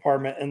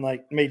department and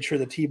made sure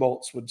the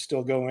T-bolts would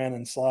still go in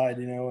and slide,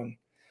 and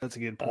that's a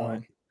good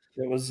point.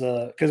 It was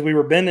because we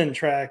were bending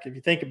track. If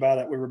you think about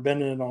it, we were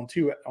bending it on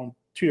two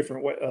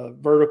different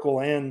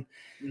vertical and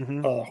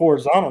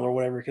horizontal or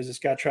whatever, because it's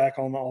got track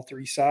on all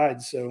three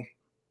sides. So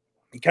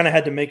you kind of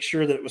had to make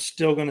sure that it was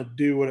still going to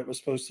do what it was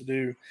supposed to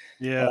do.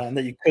 Yeah. And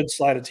that you could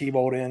slide a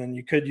T-bolt in and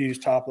you could use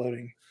top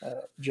loading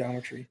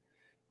geometry.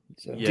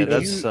 So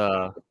that's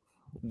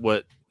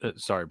what,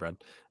 sorry, Brad.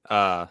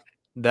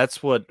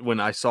 That's what, when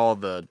I saw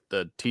the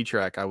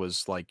T-track, I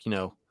was like,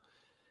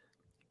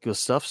 because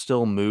stuff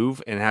still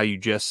move. And how you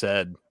just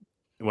said,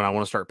 when I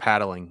want to start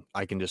paddling,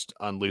 I can just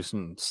unloosen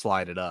and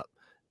slide it up.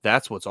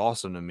 That's what's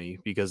awesome to me,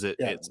 because it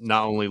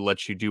not only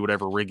lets you do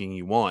whatever rigging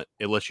you want,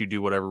 it lets you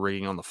do whatever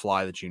rigging on the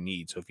fly that you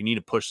need. So if you need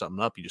to push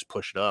something up, you just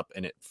push it up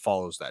and it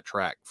follows that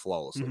track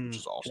flawlessly, which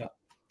is awesome.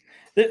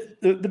 Yeah.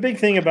 The big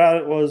thing about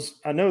it was,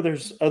 I know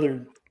there's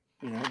other,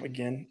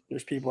 again,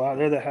 there's people out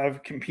there that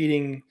have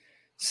competing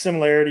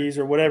similarities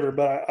or whatever,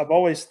 but I've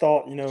always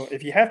thought,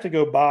 if you have to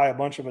go buy a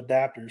bunch of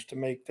adapters to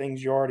make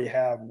things you already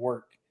have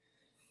work,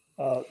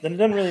 then it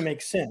doesn't really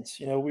make sense.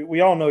 We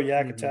all know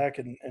Yak Attack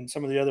and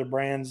some of the other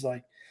brands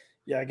like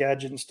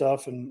Gadget and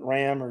stuff, and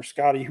Ram or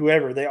Scotty,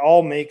 whoever, they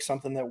all make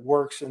something that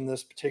works in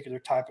this particular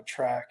type of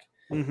track.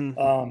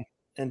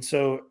 And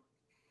so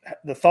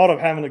the thought of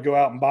having to go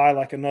out and buy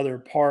like another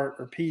part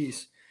or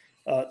piece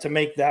to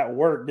make that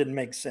work didn't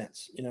make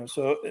sense.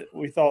 So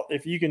we thought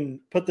if you can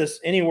put this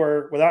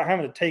anywhere without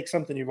having to take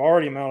something you've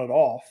already mounted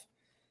off.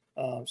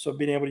 So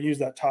being able to use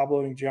that top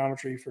loading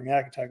geometry from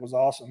Yak Attack was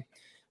awesome.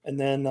 And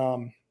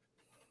then,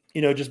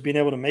 just being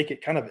able to make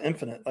it kind of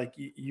infinite. Like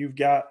you've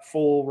got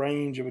full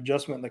range of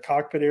adjustment in the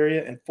cockpit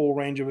area and full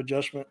range of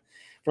adjustment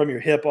from your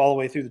hip all the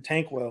way through the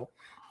tank well.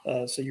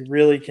 So you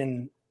really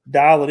can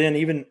dial it in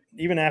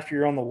even after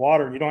you're on the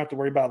water. You don't have to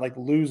worry about like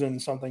losing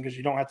something because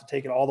you don't have to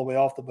take it all the way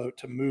off the boat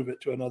to move it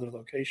to another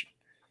location.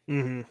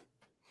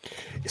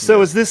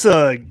 So is this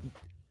a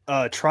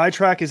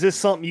tri-track? Is this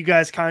something you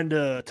guys kind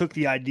of took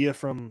the idea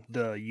from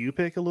the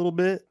U-Pick a little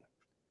bit?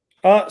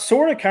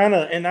 Sort of, kind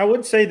of, and I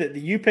would say that the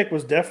U-Pick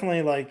was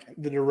definitely like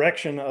the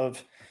direction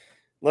of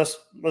let's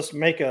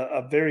make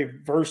a very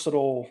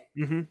versatile,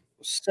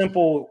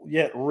 simple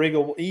yet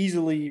riggable,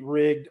 easily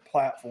rigged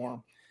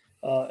platform.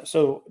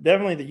 So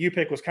definitely the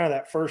U-Pick was kind of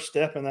that first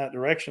step in that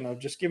direction of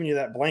just giving you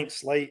that blank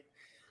slate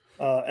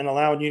and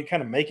allowing you to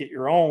kind of make it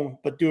your own,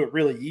 but do it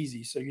really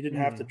easy. So you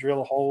didn't have to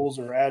drill holes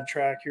or add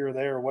track here or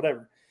there or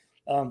whatever.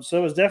 So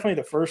it was definitely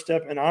the first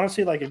step. And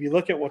honestly, like if you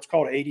look at what's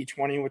called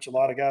 80/20, which a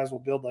lot of guys will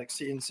build like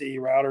CNC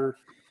router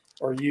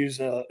or use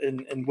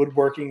in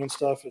woodworking and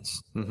stuff,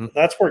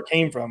 that's where it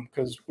came from,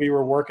 because we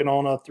were working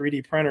on a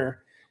 3D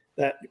printer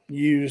that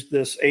used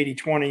this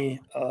 80/20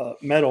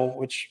 metal,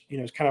 which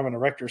is kind of an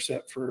erector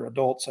set for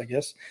adults, I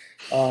guess.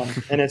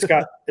 And it's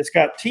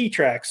got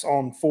T-tracks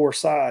on 4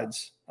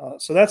 sides.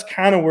 So that's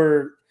kind of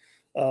where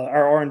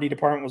our R&D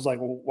department was like,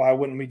 well, why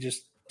wouldn't we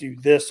just do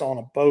this on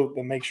a boat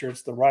but make sure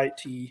it's the right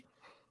T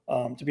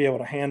to be able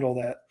to handle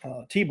that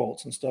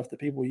T-bolts and stuff that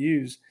people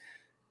use.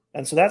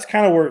 And so that's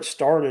kind of where it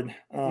started.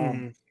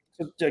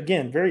 So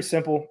again, very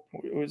simple.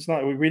 It's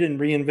not, we didn't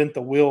reinvent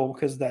the wheel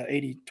because that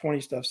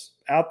 80/20 stuff's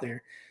out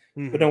there,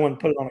 but no one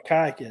put it on a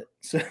kayak yet.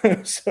 So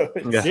it's,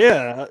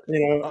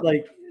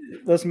 like,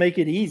 let's make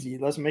it easy.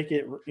 Let's make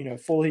it,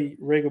 fully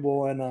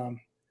riggable.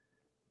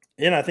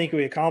 And I think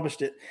we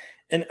accomplished it.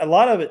 And a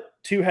lot of it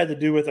too had to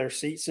do with our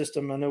seat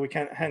system. I know we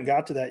hadn't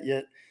got to that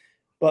yet,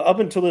 but up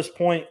until this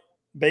point,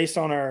 based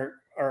on our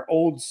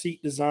old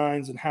seat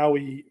designs and how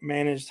we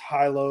managed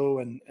high-low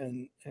and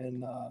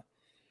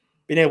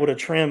being able to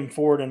trim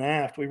forward and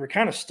aft, we were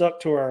kind of stuck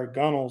to our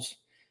gunnels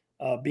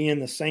being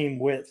the same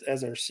width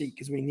as our seat,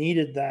 because we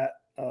needed that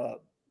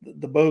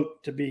the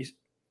boat to be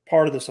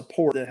part of the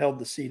support that held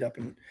the seat up.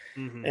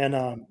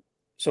 And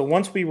so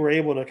once we were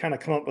able to kind of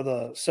come up with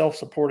a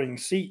self-supporting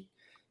seat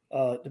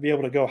to be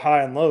able to go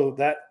high and low,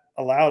 that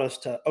allowed us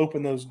to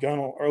open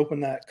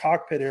that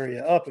cockpit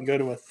area up and go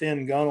to a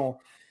thin gunnel.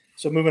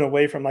 So moving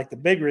away from like the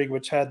big rig,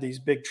 which had these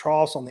big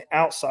troughs on the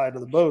outside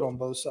of the boat on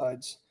both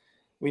sides,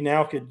 we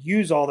now could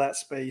use all that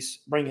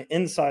space, bring it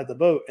inside the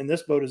boat. And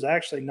this boat is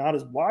actually not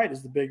as wide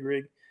as the big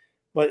rig,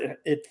 but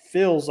it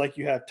feels like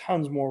you have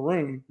tons more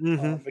room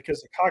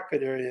because the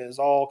cockpit area is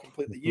all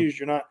completely used.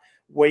 You're not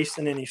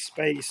wasting any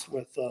space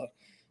with,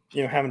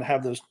 having to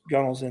have those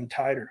gunnels in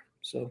tighter.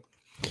 So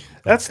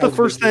that's the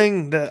first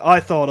thing that I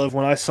thought of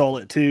when I saw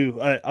it too.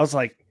 I was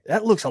like,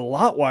 that looks a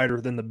lot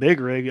wider than the big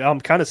rig. I'm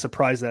kind of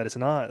surprised that it's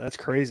not. That's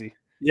crazy.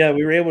 Yeah,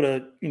 we were able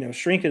to,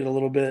 shrink it a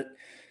little bit,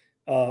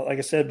 like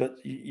I said, but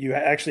you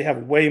actually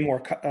have way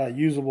more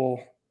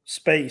usable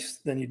space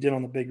than you did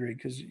on the big rig,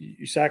 because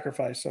you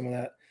sacrifice some of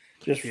that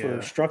just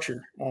for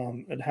structure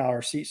and how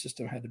our seat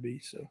system had to be.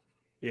 So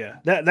yeah,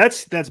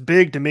 that's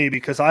big to me,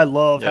 because I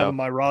love having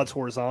my rods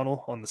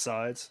horizontal on the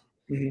sides.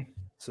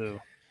 So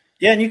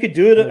yeah, and you could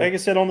do it, like I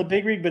said, on the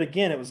big rig, but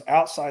again, it was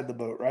outside the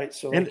boat, right?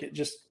 So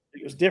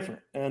it was different.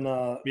 And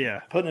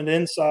putting it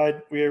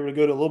inside, we were able to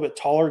go to a little bit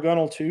taller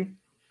gunnel too.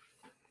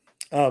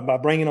 By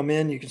bringing them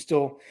in, you can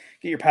still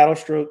get your paddle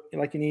stroke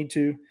like you need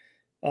to,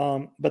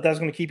 but that's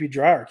going to keep you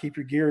drier, keep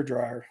your gear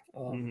drier.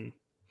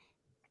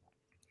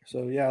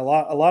 So yeah, a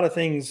lot of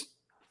things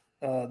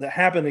that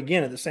happened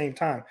again at the same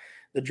time.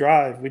 The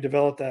drive, we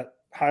developed that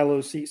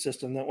high-low seat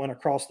system that went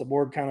across the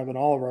board kind of in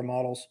all of our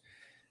models.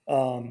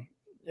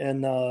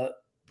 And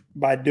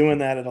by doing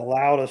that, it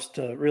allowed us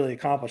to really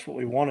accomplish what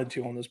we wanted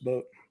to on this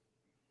boat.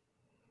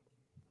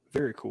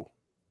 Very cool.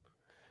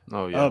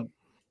 Oh yeah.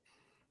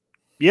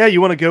 Yeah,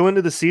 you want to go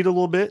into the seat a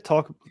little bit,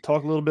 talk a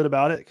little bit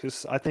about it,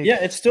 because I think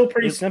it's still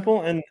pretty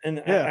simple, and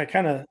I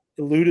kind of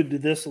alluded to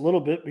this a little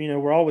bit. But,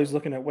 we're always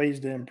looking at ways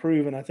to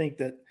improve, and I think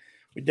that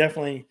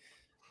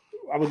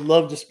I would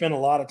love to spend a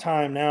lot of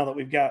time now that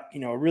we've got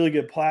a really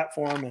good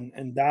platform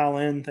and dial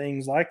in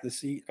things like the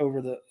seat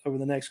over the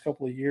next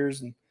couple of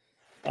years. And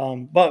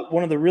but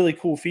one of the really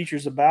cool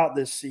features about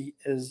this seat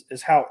is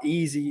how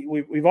easy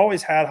we've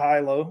always had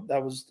high-low.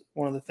 That was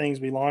one of the things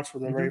we launched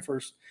with the very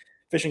first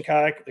fishing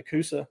kayak, the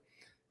Coosa.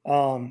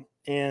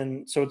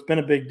 And so it's been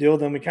a big deal.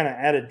 Then we kind of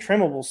added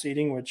trimmable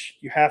seating, which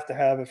you have to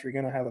have if you're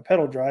going to have a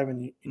pedal drive,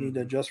 and you need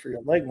to adjust for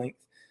your leg length.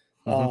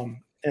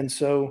 And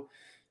so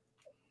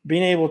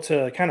being able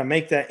to kind of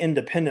make that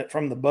independent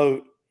from the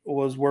boat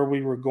was where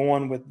we were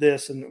going with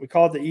this. And we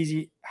call it the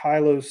easy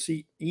high-low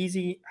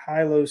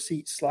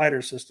seat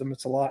slider system.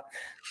 It's a lot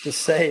to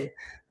say,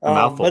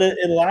 but it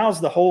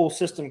allows the whole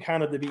system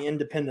kind of to be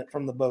independent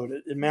from the boat.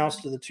 It mounts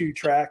to the 2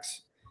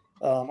 tracks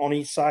on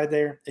each side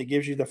there. It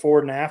gives you the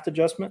forward and aft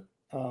adjustment,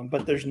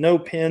 but there's no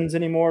pins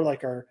anymore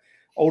like our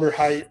older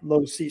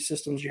high-low seat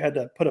systems. You had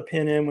to put a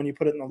pin in when you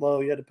put it in the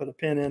low. You had to put a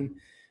pin in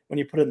when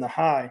you put it in the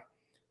high.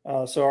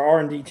 So our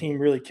R&D team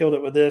really killed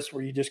it with this,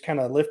 where you just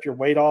kind of lift your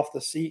weight off the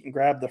seat and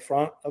grab the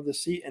front of the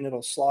seat, and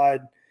it'll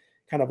slide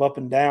kind of up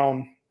and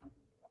down.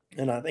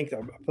 And I think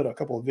I put a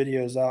couple of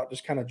videos out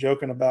just kind of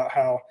joking about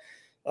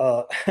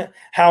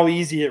how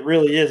easy it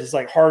really is. It's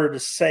like harder to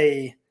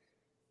say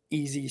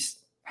easy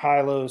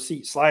high-low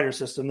seat slider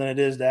system than it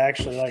is to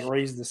actually like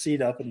raise the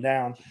seat up and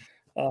down.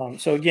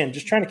 So again,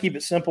 just trying to keep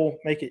it simple,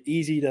 make it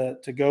easy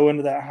to go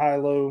into that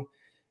high-low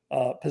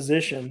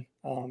position.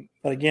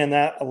 But again,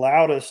 that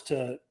allowed us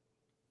to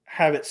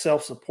have it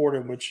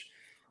self-supported, which,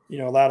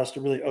 allowed us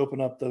to really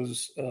open up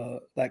those,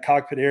 that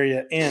cockpit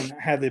area and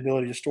have the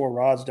ability to store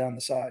rods down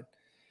the side.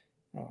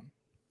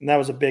 And that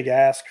was a big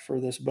ask for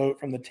this boat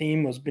from the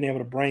team, was being able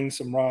to bring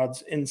some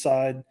rods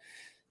inside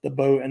the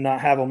boat and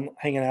not have them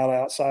hanging out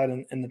outside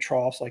in the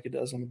troughs like it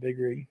does on the big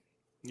rig.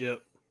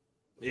 Yep.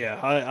 Yeah.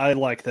 I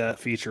like that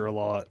feature a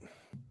lot.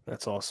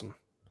 That's awesome.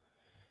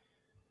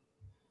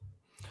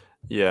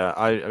 Yeah.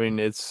 I mean,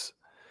 it's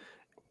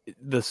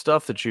the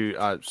stuff that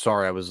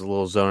sorry, I was a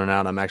little zoning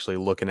out. I'm actually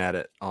looking at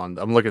it I'm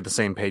looking at the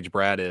same page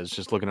Brad is,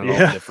 just looking at all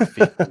the different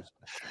features.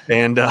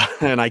 And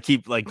I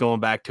keep like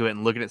going back to it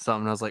and looking at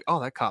something. And I was like, oh,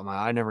 that caught my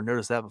eye. I never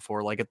noticed that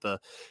before. Like at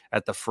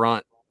the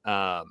front,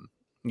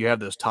 you have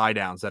those tie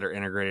downs that are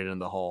integrated in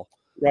the hull.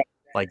 Right.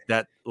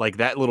 Like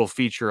that little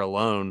feature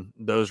alone,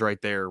 those right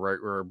there,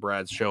 right where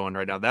Brad's showing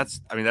right now. That's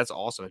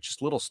awesome. It's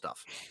just little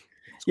stuff.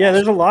 Yeah,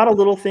 there's a lot of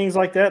little things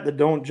like that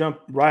don't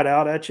jump right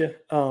out at you.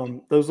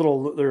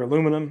 They're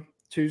aluminum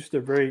too. They're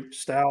very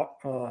stout.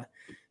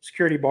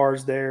 Security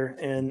bars there,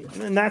 and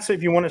that's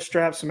if you want to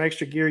strap some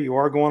extra gear. You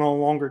are going on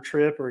a longer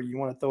trip, or you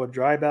want to throw a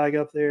dry bag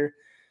up there,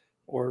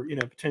 or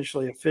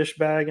potentially a fish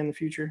bag in the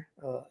future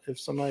if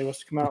somebody wants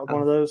to come out with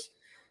one of those.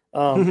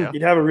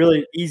 You'd have a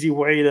really easy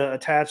way to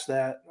attach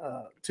that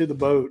to the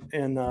boat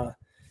and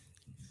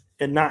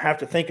not have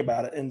to think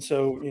about it. And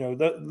so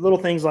the little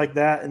things like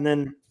that, and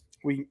then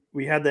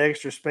we had the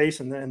extra space,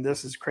 and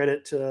this is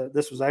credit to,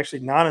 this was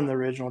actually not in the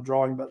original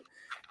drawing, but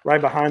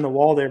right behind the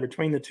wall there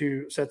between the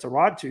 2 sets of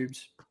rod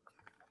tubes,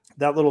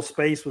 that little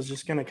space was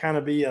just going to kind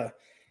of be a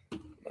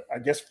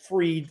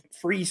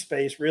free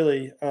space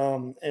really.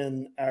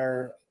 And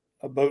our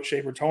boat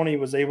shaper Tony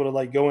was able to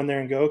like go in there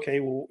and go, okay,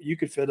 well, you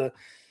could fit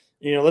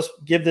let's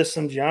give this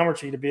some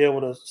geometry to be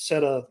able to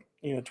set a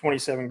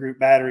 27 group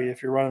battery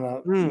if you're running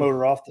a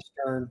motor off the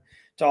stern,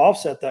 to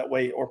offset that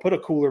weight, or put a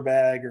cooler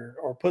bag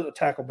or put a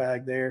tackle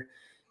bag there,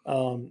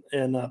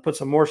 and put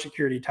some more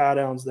security tie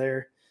downs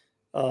there.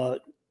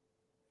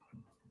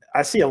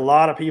 I see a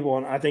lot of people,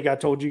 and I think I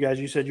told you guys,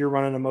 you said you're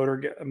running a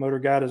motor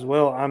guide as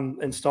well. I'm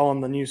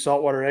installing the new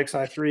Saltwater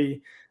XI3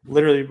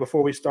 literally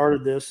before we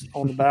started this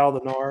on the bow of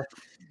the NAR.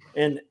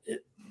 And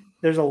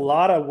there's a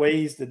lot of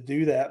ways to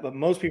do that, but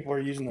most people are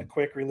using the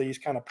quick release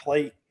kind of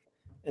plate.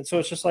 And so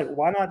it's just like,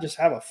 why not just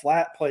have a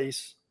flat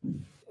place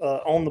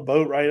on the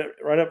boat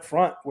right up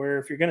front, where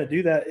if you're going to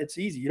do that, it's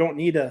easy. You don't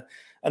need an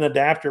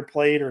adapter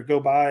plate or go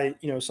buy,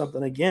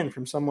 something again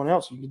from someone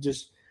else. You can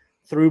just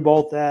through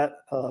bolt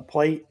that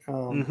plate.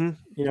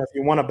 If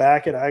you want to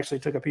back it, I actually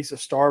took a piece of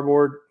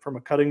starboard from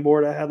a cutting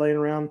board I had laying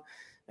around,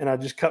 and I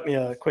just cut me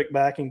a quick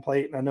backing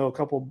plate. And I know a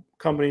couple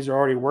companies are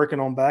already working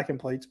on backing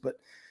plates, but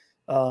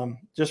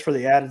just for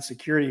the added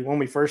security, when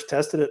we first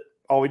tested it,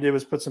 all we did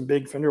was put some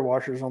big fender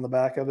washers on the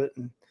back of it,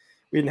 and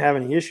we didn't have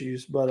any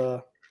issues.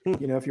 But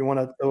if you want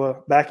to throw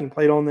a backing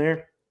plate on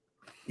there,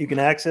 you can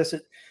access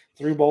it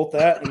through bolt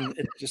that, and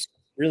it's just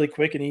really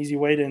quick and easy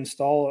way to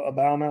install a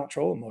bow mount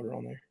trolling motor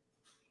on there.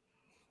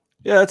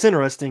 Yeah, that's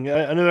interesting.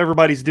 I know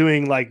everybody's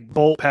doing like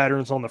bolt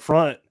patterns on the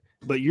front,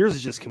 but yours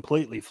is just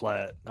completely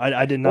flat.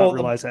 I did not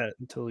realize that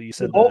until you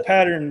said the bolt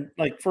pattern.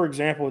 Like, for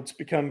example, it's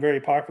become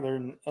very popular.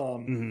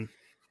 And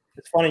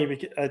it's funny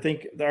because I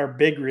think our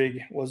big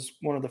rig was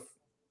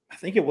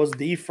it was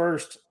the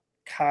first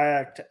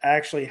kayak to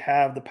actually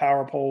have the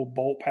power pole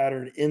bolt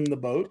pattern in the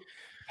boat.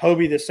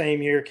 Hobie the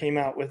same year came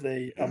out with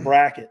a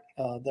bracket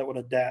that would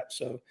adapt.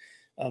 So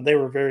they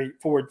were very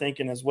forward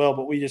thinking as well,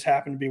 but we just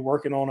happened to be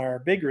working on our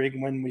big rig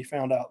when we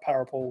found out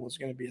power pole was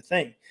going to be a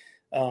thing.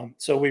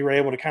 So we were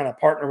able to kind of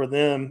partner with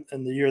them,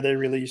 and the year they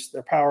released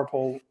their power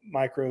pole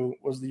micro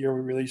was the year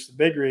we released the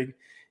big rig,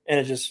 and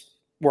it just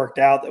worked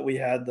out that we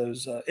had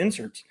those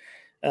inserts.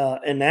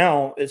 And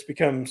now it's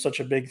become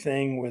such a big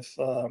thing with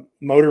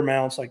motor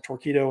mounts like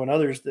Torqeedo and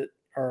others that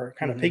are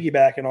kind of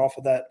piggybacking off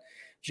of that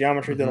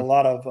geometry that a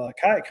lot of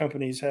kayak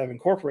companies have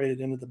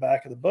incorporated into the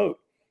back of the boat.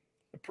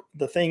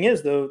 The thing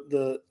is, though,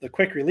 the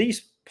quick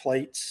release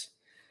plates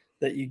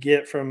that you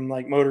get from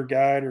like Motor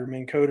Guide or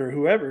Minn Kota or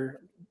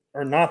whoever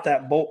are not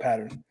that bolt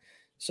pattern.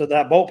 So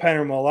that bolt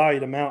pattern will allow you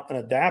to mount an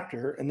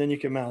adapter, and then you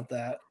can mount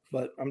that.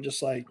 But I'm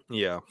just like,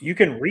 you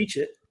can reach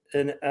it.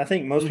 And I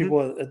think most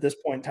people at this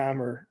point in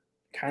time are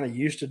kind of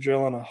used to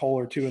drilling a hole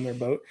or two in their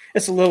boat.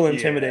 It's a little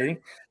intimidating.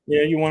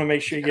 You want to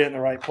make sure you get in the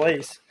right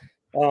place.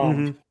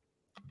 But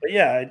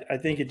yeah, I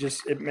think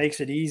it makes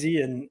it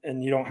easy,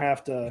 and you don't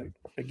have to,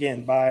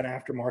 again, buy an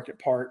aftermarket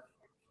part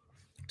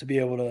to be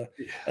able to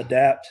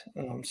adapt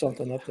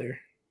something up there.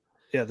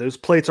 Yeah, those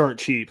plates aren't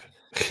cheap.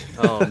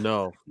 Oh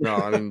no.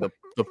 I mean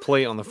the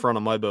plate on the front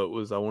of my boat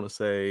was, I want to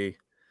say,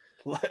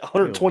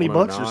 $120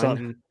 or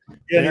something.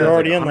 Yeah, you're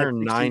already in like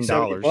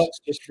 $109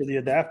 just for the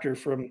adapter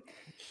from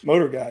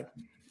Motor Guide.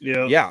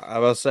 Yeah, I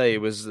will say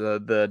it was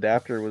the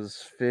adapter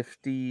was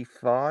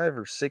 55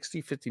 or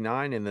 60,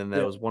 59, and then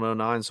that was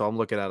 109. So I'm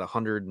looking at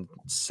 $170,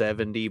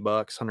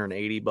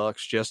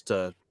 $180 just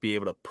to be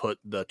able to put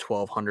the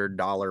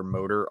 $1,200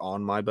 motor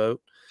on my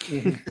boat.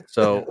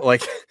 So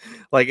like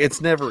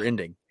it's never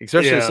ending,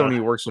 especially as somebody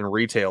who works in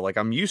retail. Like,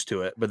 I'm used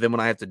to it, but then when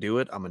I have to do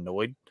it, I'm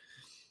annoyed.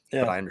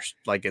 But I understand,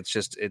 like, it's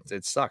just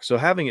it sucks. So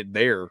having it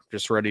there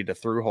just ready to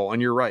through hole,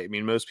 and you're right. I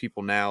mean, most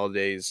people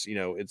nowadays,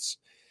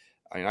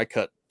 I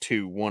cut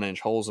 2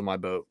 1-inch holes in my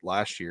boat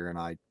last year, and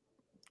I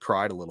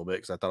cried a little bit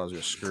because I thought I was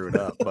going to screw it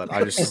up. But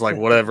I just was like,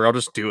 whatever, I'll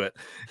just do it,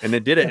 and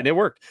it did it, and it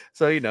worked.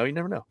 So you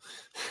never know.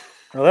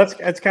 Well,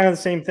 that's kind of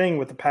the same thing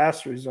with the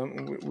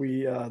pass-throughs.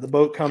 We the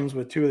boat comes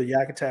with 2 of the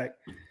Yak-Attack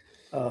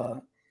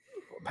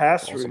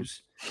pass-throughs,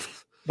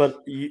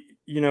 but we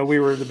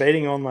were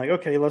debating on like,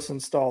 okay, let's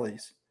install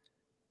these.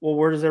 Well,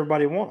 where does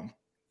everybody want them?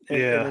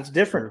 And it's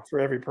different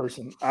for every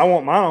person. I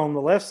want mine on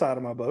the left side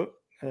of my boat,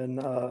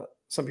 and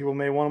some people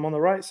may want them on the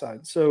right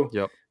side. So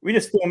we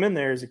just threw them in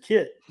there as a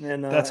kit.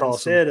 And that's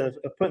awesome. Instead of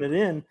putting it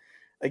in,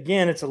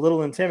 again, it's a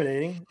little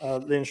intimidating.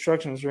 The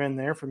instructions are in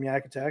there from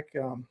Yak-Attack.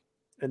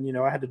 And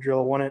I had to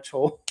drill a 1-inch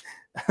hole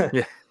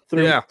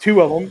through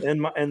 2 of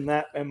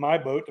them in my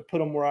boat to put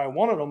them where I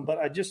wanted them. But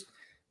I just,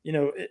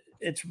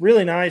 it's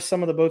really nice.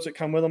 Some of the boats that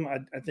come with them,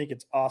 I think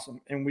it's awesome.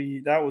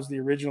 And that was the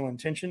original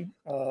intention,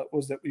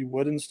 was that we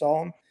would install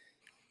them.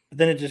 But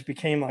then it just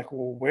became like,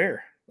 well,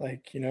 where?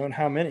 Like, and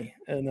how many?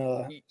 And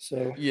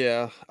so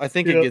I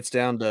think it gets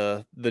down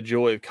to the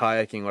joy of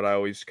kayaking. What I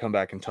always come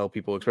back and tell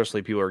people,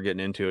 especially people who are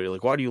getting into it,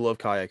 like, why do you love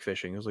kayak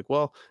fishing? I was like,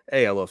 well,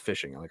 I love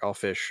fishing. Like,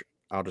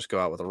 I'll just go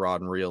out with a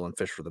rod and reel and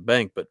fish for the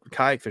bank. But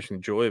kayak fishing,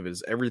 the joy of it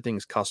is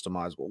everything's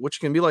customizable,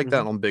 which can be like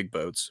that on big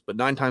boats. But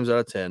 9 times out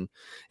of 10,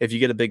 if you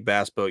get a big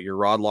bass boat, your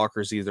rod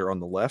locker is either on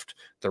the left,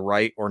 the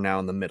right, or now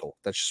in the middle.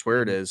 That's just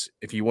where it is.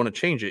 If you want to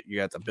change it, you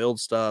have to build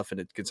stuff,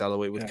 and it gets out of the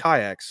way. With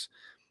kayaks,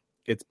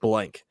 it's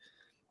blank.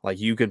 Like,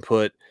 you can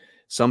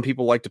some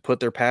people like to put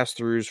their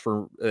pass-throughs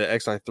for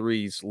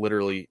XI3s,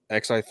 literally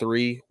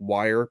XI3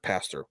 wire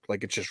pass-through.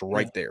 Like, it's just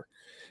right there.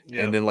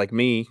 Yeah. And then like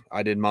me,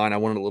 I did mine. I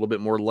wanted a little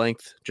bit more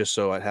length just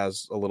so it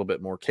has a little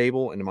bit more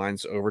cable, and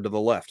mine's over to the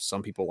left.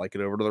 Some people like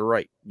it over to the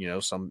right.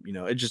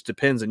 It just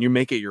depends, and you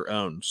make it your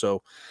own.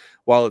 So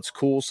while it's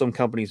cool, some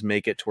companies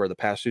make it to where the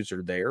pass-throughs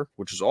are there,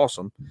 which is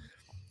awesome.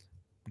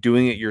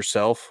 Doing it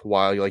yourself,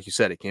 while, like you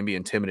said, it can be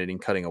intimidating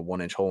cutting a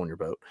 1-inch hole in your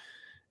boat.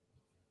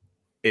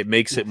 It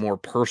makes it more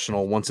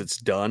personal. Once it's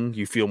done,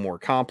 you feel more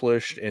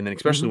accomplished. And then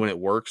especially when it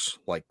works,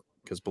 like,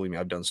 because believe me,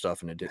 I've done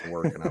stuff and it didn't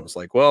work. And I was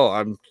like, well,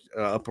 I'm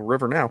up a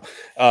river now.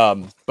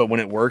 But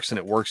when it works, and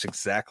it works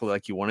exactly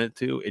like you want it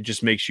to, it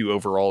just makes you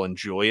overall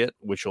enjoy it,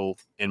 which will,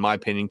 in my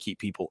opinion, keep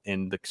people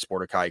in the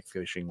sport of kayak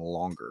fishing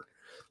longer.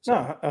 So.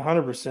 No,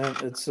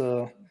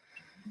 100%.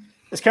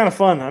 It's kind of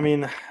fun. I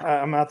mean,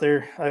 I'm out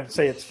there. I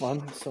say it's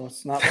fun, so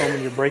it's not fun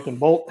when you're breaking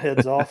bolt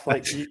heads off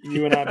like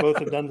you and I both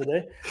have done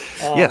today.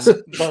 Yes,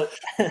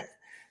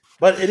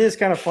 but it is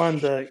kind of fun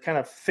to kind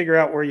of figure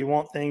out where you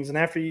want things, and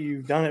after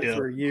you've done it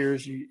for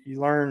years, you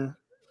learn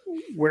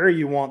where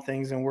you want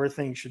things and where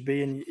things should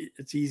be, and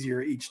it's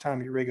easier each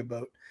time you rig a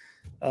boat.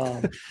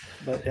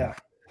 But yeah,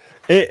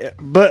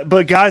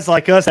 but guys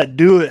like us that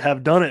do it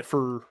have done it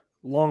for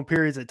long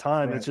periods of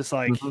time. Right. It's just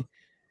like.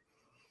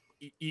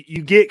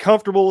 You get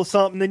comfortable with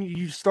something, then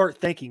you start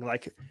thinking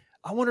like,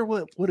 I wonder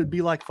what it'd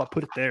be like if I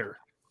put it there.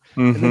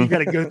 And then you got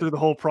to go through the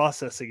whole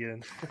process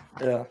again.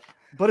 Yeah.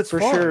 But it's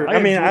for fun. Sure.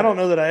 I mean, I don't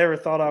know that I ever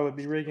thought I would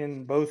be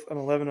rigging both an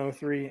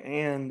 1103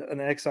 and an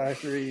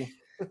XI3,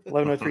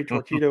 1103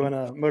 Torpedo and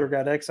a Motor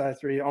Guide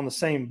XI3 on the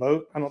same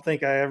boat. I don't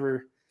think I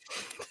ever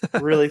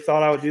really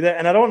thought I would do that.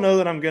 And I don't know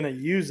that I'm going to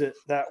use it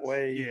that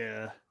way.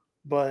 Yeah.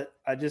 But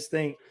I just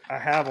think I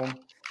have them.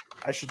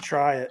 I should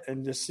try it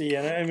and just see.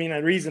 And I mean,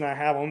 the reason I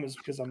have them is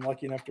because I'm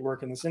lucky enough to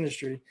work in this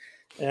industry,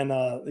 and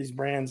these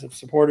brands have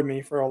supported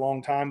me for a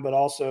long time, but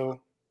also,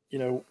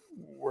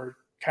 we're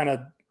kind of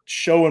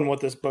showing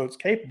what this boat's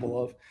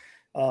capable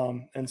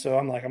of. And so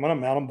I'm like, I'm going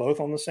to mount them both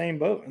on the same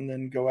boat and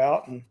then go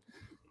out and,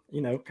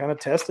 kind of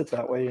test it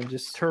that way and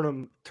just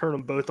turn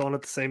them both on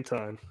at the same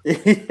time.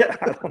 Yeah.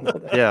 I don't know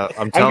that. Yeah.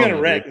 I'm going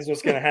to wreck is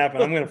what's going to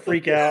happen. I'm going to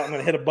freak out. I'm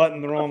going to hit a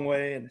button the wrong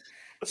way. And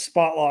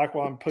spot lock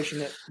while I'm pushing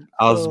it.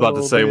 I was about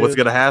to say, what's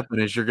dude. going to happen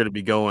is you're going to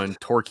be going.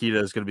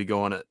 Torquita is going to be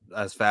going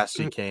as fast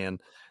as you can.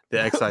 The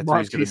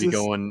XI3 is going to be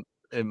going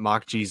at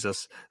Mach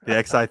Jesus. The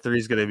XI3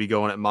 is going to be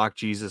going at Mach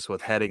Jesus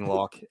with heading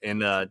lock.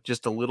 And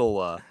just a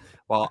little,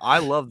 while I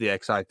love the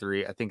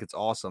XI3, I think it's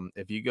awesome.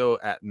 If you go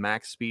at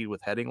max speed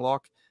with heading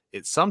lock,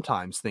 it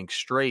sometimes thinks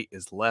straight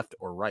is left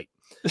or right.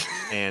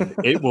 And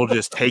it will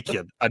just take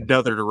you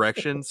another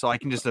direction. So I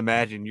can just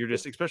imagine you're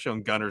just, especially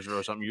on Gunners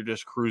or something, you're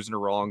just cruising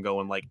along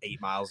going like 8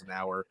 miles an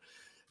hour,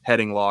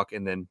 heading lock,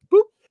 and then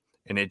boop.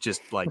 And it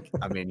just like,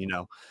 I mean,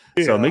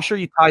 so make sure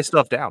you tie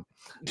stuff down.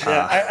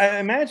 Yeah, I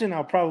imagine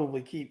I'll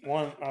probably keep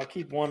one. I'll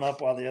keep one up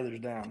while the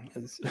other's down.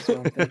 Is what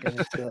I'm thinking.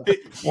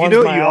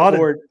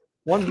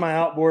 One's my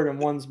outboard and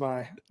one's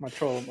my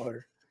trolling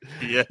motor.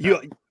 Yeah.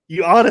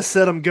 You ought to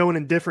set them going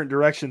in different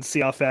directions. See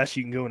how fast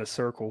you can go in a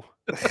circle.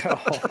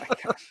 Oh my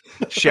gosh.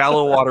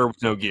 Shallow water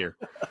with no gear.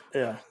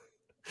 Yeah.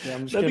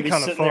 I'm just That'd gonna be be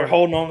kinda sitting fun. there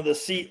holding on to the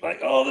seat, like,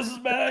 oh, this is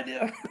a bad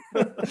idea.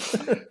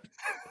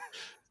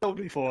 That'll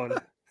be fun.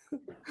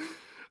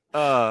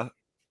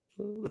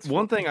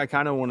 One thing I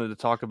kind of wanted to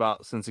talk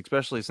about,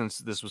 especially since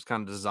this was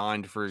kind of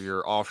designed for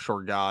your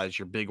offshore guys,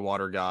 your big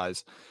water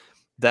guys,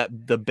 that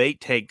the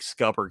bait tank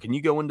scupper. Can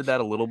you go into that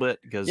a little bit?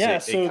 Because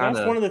that's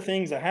one of the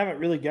things I haven't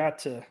really got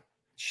to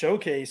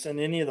showcase in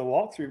any of the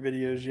walkthrough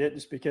videos yet,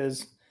 just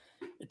because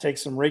it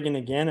takes some rigging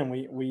again. And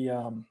we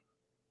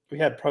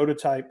had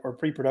prototype or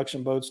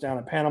pre-production boats down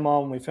in Panama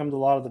when we filmed a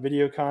lot of the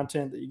video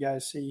content that you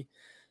guys see.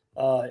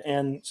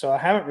 And so I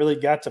haven't really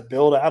got to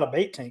build out a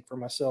bait tank for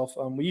myself.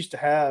 We used to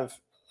have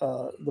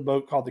the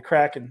boat called the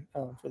Kraken.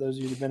 For those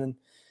of you who've been in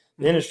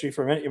the industry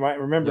for a minute, you might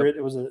remember it.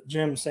 It was a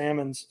Jim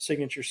Salmon's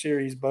signature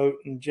series boat,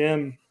 and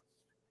Jim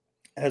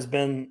has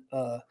been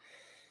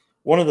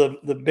one of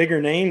the bigger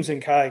names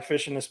in kayak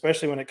fishing,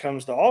 especially when it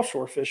comes to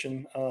offshore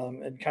fishing,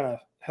 and kind of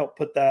helped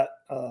put that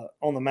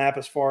on the map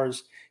as far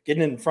as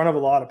getting in front of a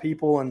lot of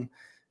people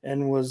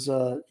and was,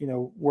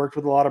 worked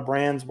with a lot of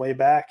brands way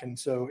back. And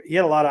so he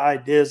had a lot of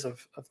ideas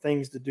of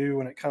things to do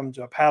when it comes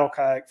to a paddle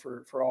kayak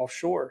for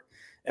offshore.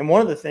 And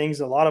one of the things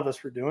a lot of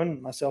us were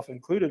doing, myself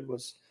included,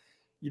 was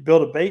you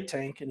build a bait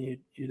tank and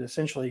you'd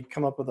essentially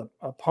come up with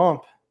a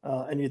pump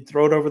and you'd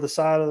throw it over the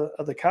side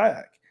of the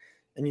kayak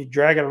and you'd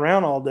drag it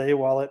around all day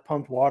while it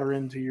pumped water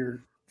into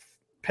your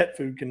pet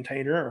food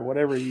container or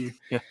whatever you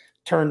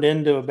turned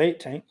into a bait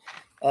tank.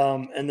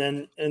 And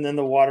then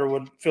the water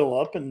would fill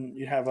up and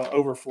you have an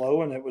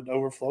overflow, and it would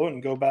overflow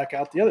and go back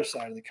out the other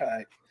side of the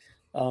kayak.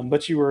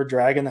 But you were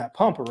dragging that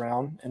pump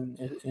around, and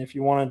if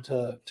you wanted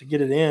to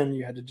get it in,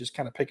 you had to just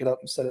kind of pick it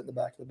up and set it in the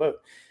back of the boat.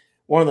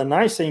 One of the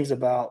nice things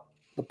about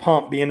the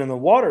pump being in the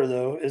water,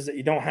 though, is that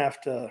you don't have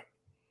to.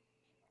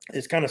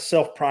 It's kind of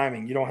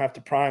self-priming. You don't have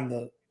to prime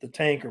the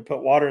tank or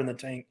put water in the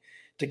tank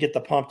to get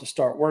the pump to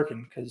start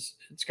working, because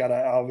it's got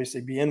to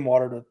obviously be in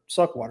water to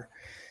suck water.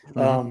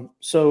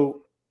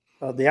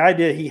 The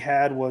idea he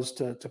had was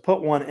to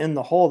put one in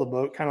the hull of the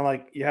boat, kind of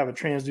like you have a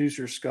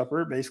transducer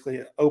scupper,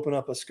 basically open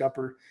up a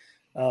scupper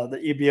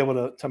that you'd be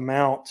able to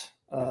mount.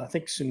 I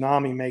think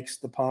Tsunami makes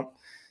the pump,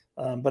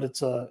 but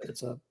it's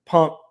a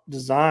pump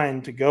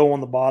designed to go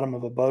on the bottom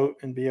of a boat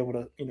and be able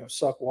to,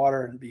 suck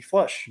water and be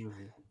flush.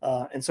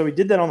 And so we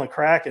did that on the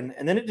Kraken,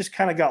 and then it just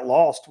kind of got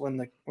lost when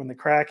the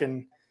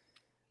Kraken,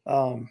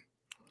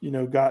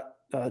 got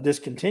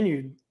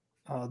discontinued.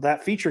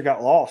 That feature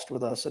got lost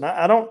with us, and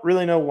I don't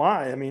really know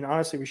why. I mean,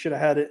 honestly, we should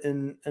have had it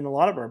in a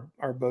lot of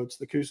our boats.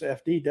 The Coosa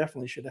FD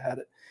definitely should have had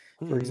it,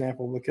 for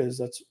example, because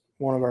that's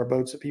one of our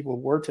boats that people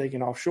were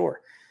taking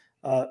offshore.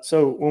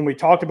 So when we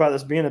talked about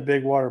this being a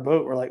big water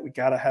boat, we're like, we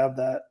got to have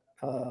that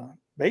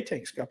bait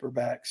tank scupper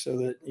back so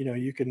that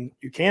you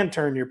can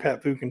turn your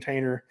pet food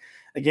container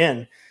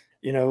again.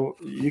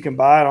 You can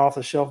buy an off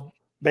the shelf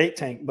bait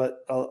tank,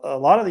 but a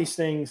lot of these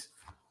things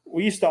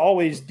we used to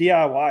always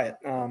DIY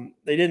it.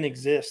 They didn't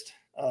exist.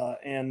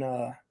 And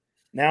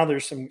now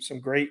there's some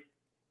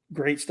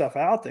great stuff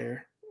out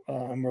there,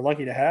 and we're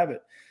lucky to have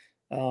it.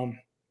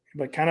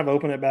 But kind of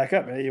open it back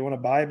up. Hey, you want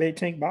to buy a bait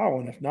tank, buy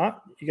one. If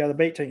not, you got a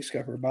bait tank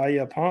scupper. Buy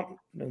you a pump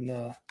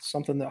and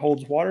something that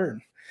holds water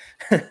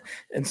and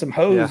and some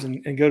hose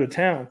and go to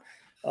town.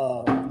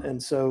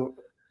 And so,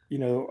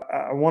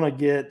 I want to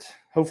get,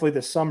 hopefully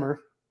this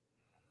summer,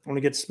 I want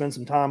to get to spend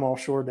some time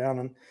offshore down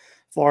in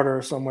Florida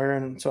or somewhere.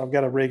 And so I've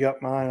got to rig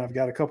up mine. I've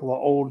got a couple of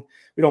old,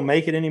 we don't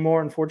make it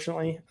anymore,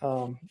 unfortunately.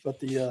 But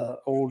the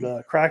old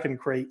Kraken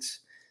crates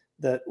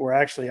that were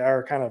actually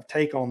our kind of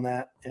take on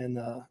that. And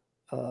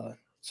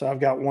so I've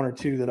got one or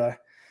two that I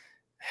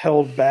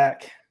held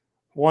back.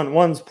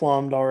 One's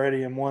plumbed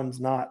already and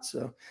one's not.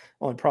 So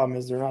only problem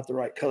is they're not the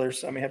right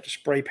colors. So I may have to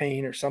spray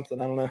paint or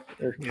something. I don't know.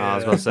 I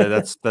was about to say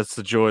that's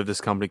the joy of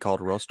this company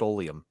called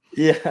Rust-Oleum.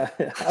 Yeah.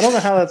 I don't know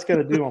how that's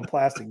going to do on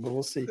plastic, but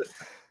we'll see.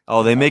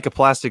 Oh, they make a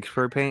plastic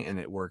spray paint and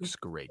it works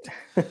great.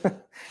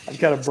 I've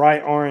got a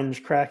bright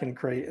orange Kraken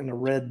crate and a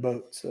red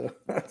boat. So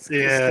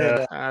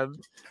they're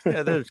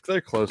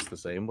close to the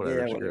same.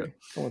 Whatever. Yeah, whatever.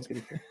 No one's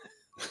gonna care.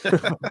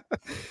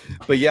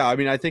 But yeah, I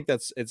mean, I think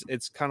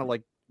it's kind of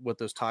like what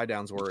those tie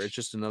downs were. It's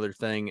just another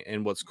thing.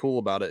 And what's cool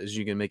about it is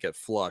you can make it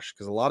flush,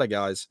 because a lot of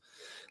guys,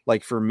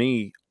 like for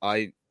me,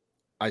 I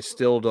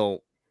still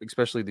don't,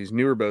 especially these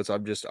newer boats.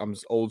 I'm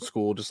old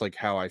school, just like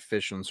how I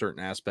fish on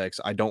certain aspects.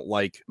 I don't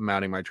like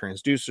mounting my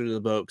transducer to the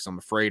boat because I'm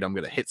afraid I'm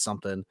going to hit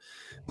something.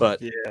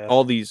 But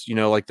all these,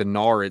 like the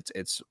Nar,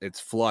 it's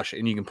flush,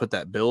 and you can put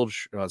that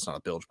bilge. Well, it's not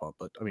a bilge pump,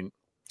 but I mean,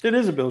 it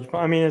is a bilge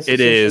pump. I mean, it's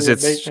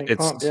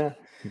pump,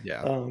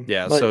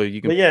 yeah. So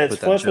you can, but yeah, it's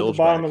flush with the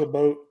bottom of the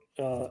boat.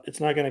 It's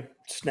not going to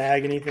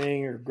snag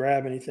anything or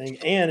grab anything.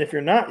 And if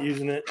you're not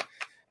using it,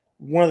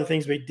 one of the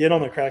things we did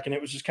on the Kraken,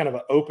 it was just kind of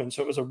an open,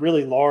 so it was a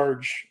really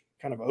large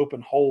kind of open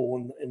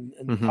hole in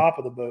the top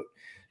of the boat.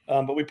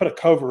 But we put a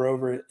cover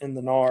over it in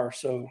the Nar,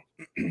 so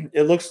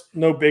it looks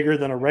no bigger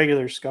than a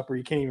regular scupper.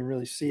 You can't even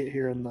really see it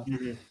here in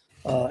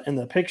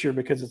the picture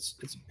because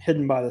it's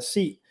hidden by the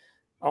seat.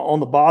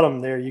 On the bottom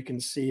there, you can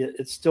see it.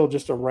 It's still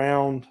just a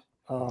round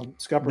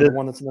scupper, the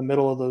one that's in the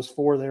middle of those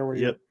four there where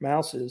your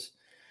mouse is.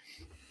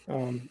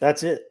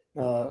 That's it.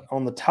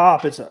 On the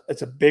top, it's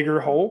a bigger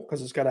hole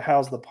because it's got to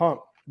house the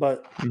pump.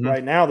 But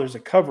right now there's a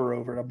cover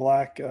over it, a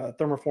black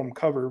thermoform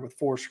cover with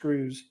 4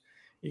 screws.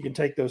 You can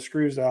take those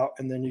screws out,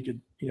 and then you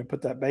could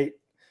put that bait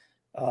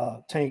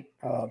tank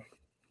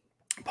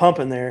pump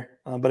in there.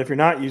 But if you're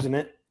not using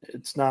it,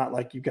 it's not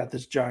like you've got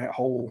this giant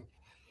hole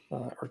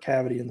or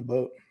cavity in the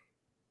boat.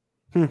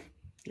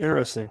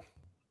 Interesting.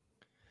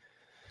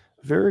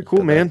 Very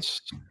cool, man.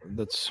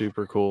 That's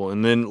super cool.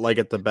 And then like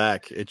at the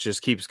back, it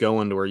just keeps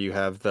going to where you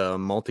have the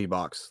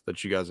multi-box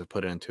that you guys have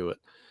put into it.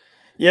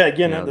 Yeah,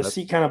 again, the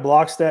seat kind of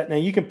blocks that. Now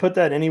you can put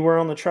that anywhere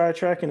on the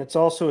tri-track, and it's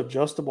also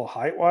adjustable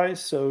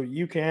height-wise, so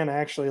you can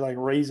actually like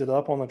raise it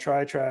up on the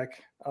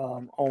tri-track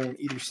on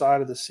either side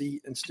of the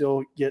seat and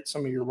still get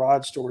some of your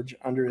rod storage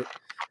under it,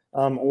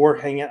 or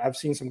hang it. I've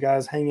seen some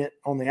guys hang it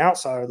on the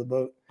outside of the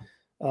boat,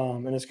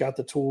 and it's got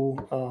the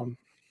tool,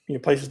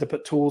 places to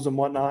put tools and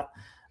whatnot.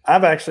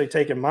 I've actually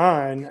taken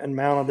mine and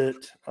mounted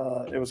it.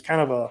 It was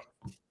kind of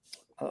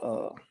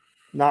a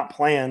not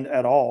planned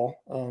at all,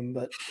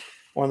 but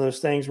one of those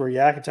things where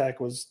Yak Attack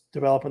was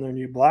developing their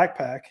new black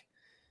pack.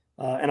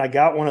 And I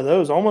got one of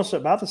those almost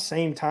about the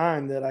same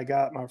time that I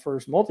got my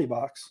first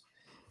multi-box.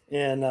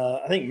 And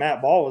I think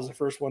Matt Ball was the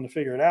first one to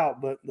figure it out,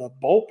 but the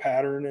bolt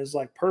pattern is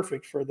like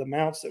perfect for the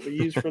mounts that we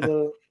use for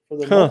the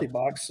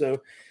multi-box.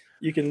 So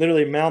you can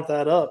literally mount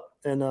that up.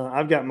 And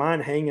I've got mine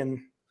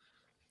hanging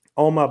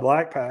on my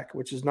black pack,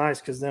 which is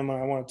nice because then when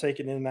I want to take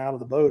it in and out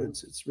of the boat,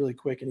 it's really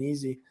quick and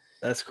easy.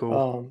 That's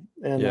cool.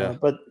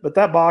 But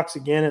that box,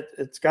 again,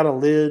 it's got a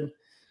lid.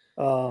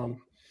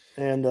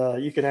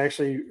 You can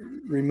actually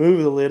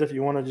remove the lid if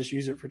you want to just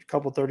use it for a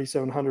couple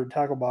 3,700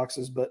 tackle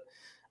boxes. But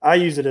I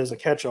use it as a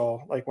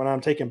catch-all. Like when I'm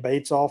taking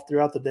baits off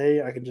throughout the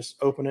day, I can just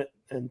open it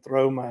and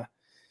throw my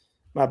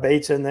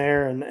baits in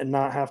there and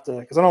not have to,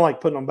 because I don't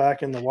like putting them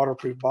back in the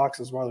waterproof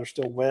boxes while they're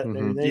still wet and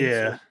everything.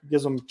 Yeah, so it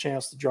gives them a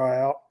chance to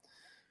dry out.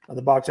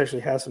 The box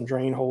actually has some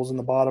drain holes in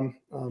the bottom,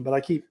 but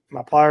I keep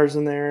my pliers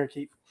in there.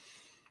 Keep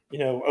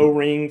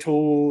O-ring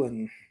tool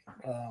and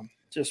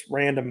just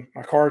random,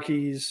 my car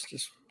keys,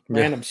 just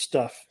random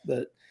stuff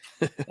that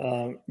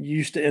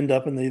used to end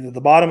up in either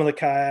the bottom of the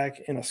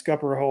kayak, in a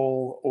scupper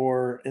hole,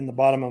 or in the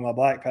bottom of my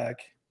black pack.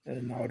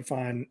 And I would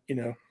find,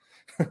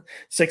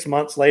 6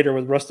 months later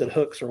with rusted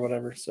hooks or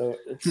whatever. So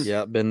it's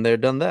been there,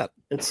 done that.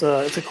 It's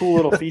a cool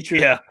little feature.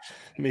 Yeah,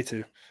 me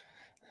too.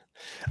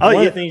 One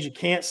of the things you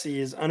can't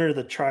see is under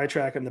the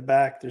tri-track in the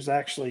back, there's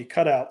actually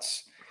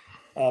cutouts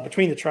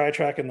between the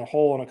tri-track and the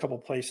hole in a couple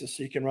places,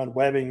 so you can run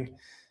webbing,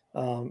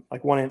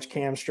 like 1-inch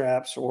cam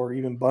straps or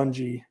even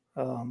bungee,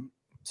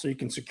 so you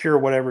can secure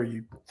whatever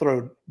you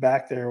throw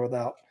back there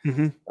without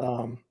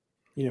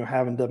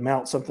having to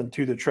mount something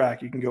to the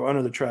track. You can go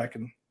under the track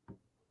and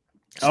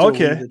still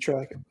leave the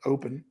track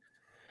open.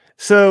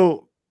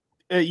 So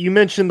you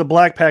mentioned the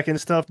black pack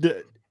and stuff.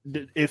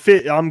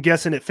 I'm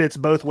guessing it fits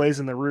both ways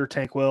in the rear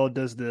tank well.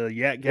 Does the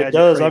Yak Gadget? It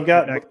does. I've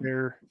got back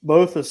there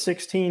both the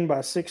 16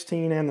 by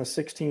 16 and the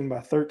 16 by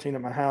 13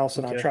 at my house,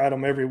 and I tried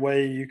them every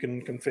way you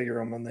can configure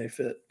them, and they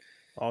fit.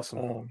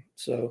 Awesome.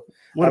 So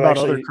what about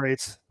other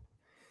crates?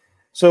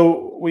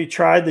 So we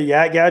tried the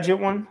Yak Gadget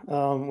one.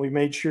 We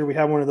made sure we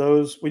had one of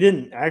those. We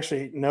didn't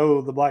actually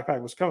know the black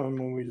pack was coming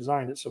when we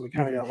designed it, so we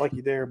kind of got lucky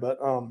there. But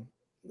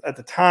at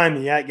the time,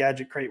 the Yak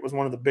Gadget crate was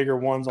one of the bigger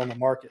ones on the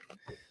market.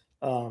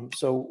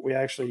 So we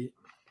actually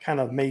kind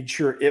of made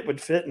sure it would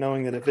fit,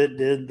 knowing that if it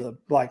did, the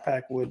black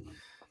pack would.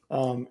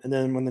 And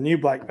then when the new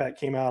black pack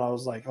came out, I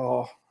was like,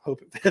 oh,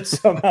 hope it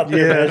fits. So I'm out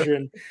there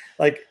measuring,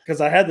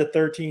 because I had the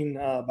 13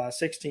 by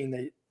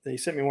 16. They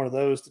sent me one of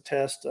those to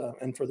test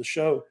and for the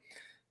show,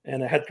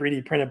 and it had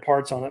 3D printed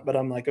parts on it. But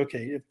I'm like,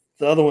 okay, if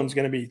the other one's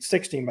going to be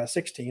 16 by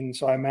 16.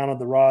 So I mounted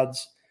the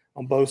rods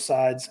on both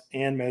sides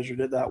and measured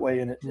it that way,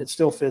 and it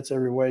still fits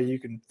every way you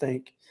can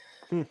think.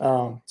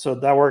 So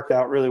that worked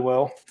out really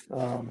well,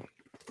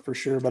 for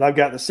sure. But I've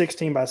got the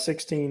 16 by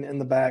 16 in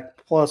the back,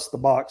 plus the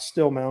box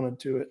still mounted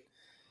to it,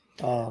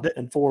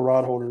 and 4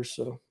 rod holders.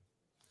 So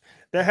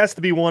that has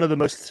to be one of the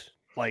most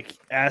like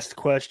asked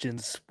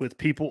questions with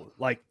people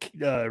like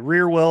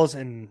rear wells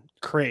and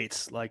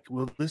crates. Like,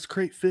 will this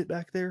crate fit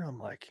back there? I'm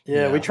like,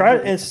 yeah, we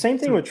tried. And it's the same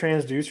thing with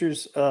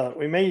transducers.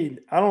 We made,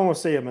 I don't want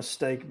to say a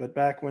mistake, but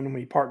back when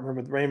we partnered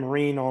with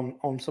Raymarine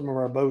on some of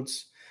our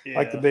boats,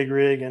 like the Big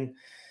Rig, and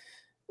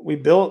we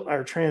built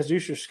our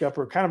transducer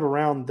scupper kind of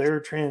around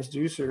their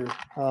transducer,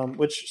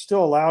 which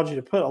still allowed you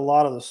to put a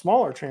lot of the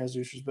smaller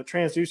transducers, but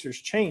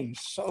transducers change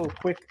so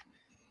quick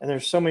and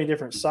there's so many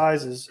different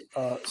sizes.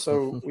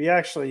 So we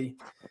actually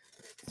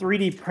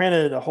 3D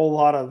printed a whole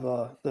lot of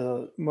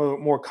the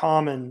more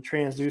common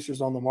transducers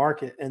on the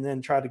market, and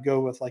then tried to go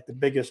with like the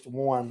biggest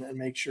one and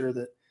make sure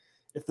that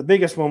if the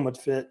biggest one would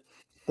fit,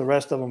 the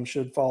rest of them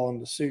should fall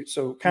into suit.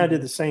 So kind of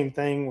did the same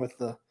thing with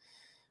the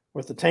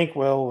tank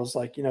well. Was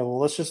like, well,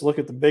 let's just look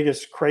at the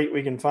biggest crate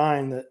we can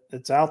find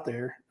that's out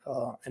there.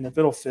 And if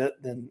it'll fit,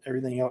 then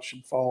everything else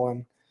should fall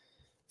in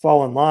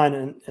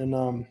line.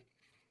 And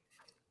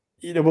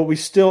but we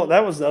still,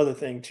 that was the other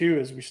thing too,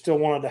 is we still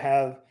wanted to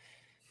have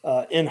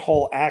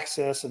in-hull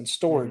access and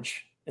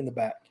storage in the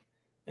back.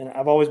 And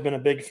I've always been a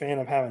big fan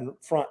of having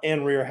front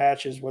and rear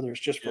hatches, whether it's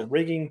just for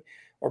rigging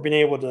or being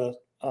able to,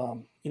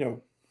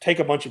 take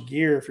a bunch of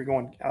gear. If you're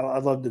going,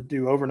 I'd love to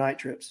do overnight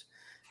trips.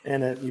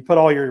 And if you put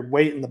all your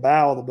weight in the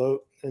bow of the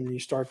boat, and you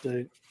start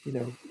to,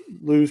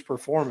 lose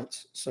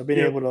performance. So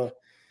being able to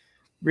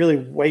really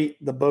weight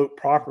the boat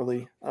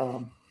properly.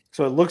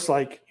 So it looks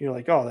like you're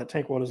like, oh, that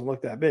tank well doesn't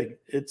look that big.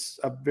 It's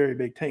a very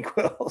big tank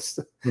well.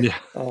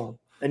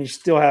 And you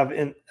still have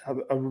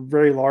a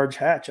very large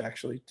hatch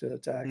actually to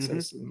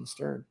access in the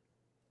stern.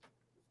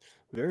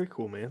 Very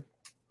cool, man.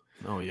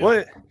 Oh yeah.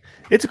 Well,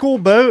 it's a cool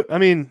boat. I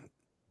mean,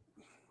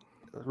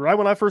 right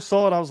when I first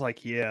saw it, I was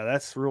like, yeah,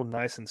 that's real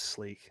nice and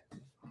sleek,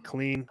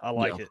 clean. I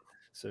like it.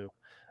 So,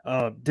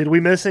 did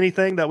we miss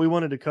anything that we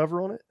wanted to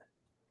cover on it?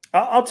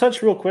 I'll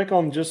touch real quick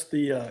on just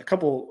the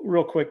couple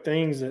real quick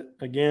things that,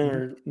 again,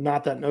 are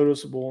not that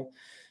noticeable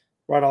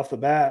right off the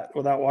bat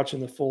without watching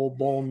the full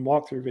blown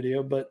walkthrough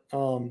video. But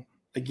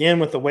again,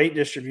 with the weight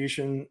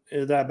distribution,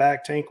 that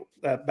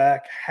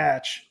back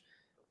hatch,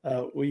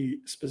 we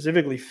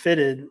specifically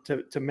fitted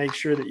to make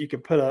sure that you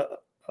could put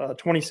a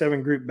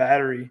 27 group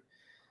battery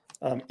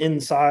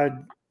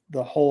inside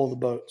the hull of the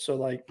boat. So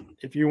like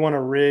if you want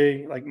to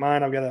rig like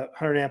mine, I've got a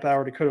 100 amp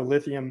hour Dakota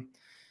lithium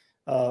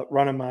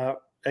running my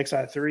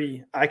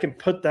XI3, I can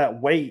put that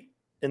weight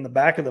in the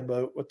back of the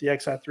boat with the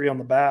XI3 on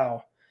the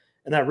bow.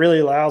 And that really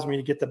allows me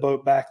to get the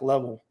boat back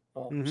level.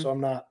 So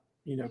I'm not,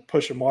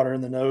 pushing water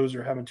in the nose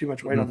or having too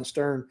much weight on the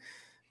stern.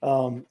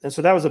 And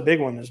so that was a big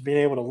one, is being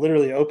able to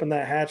literally open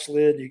that hatch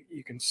lid.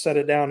 You can set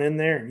it down in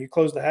there and you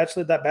close the hatch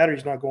lid. That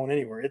battery's not going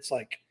anywhere. It's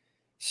like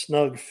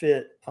snug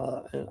fit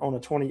on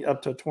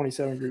up to a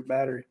 27 group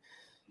battery.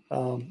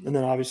 And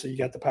then obviously you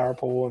got the power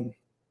pole and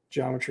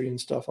geometry and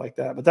stuff like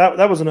that. But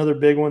that was another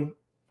big one.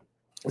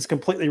 It's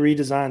completely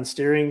redesigned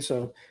steering.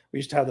 So we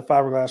used to have the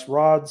fiberglass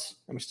rods,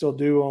 and we still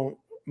do on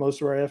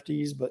most of our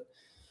FDs. But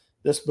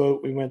this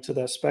boat, we went to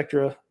that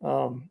Spectra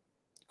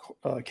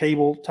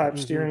cable type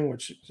steering,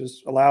 which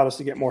just allowed us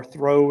to get more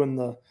throw in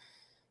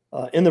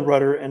the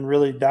rudder and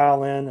really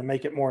dial in and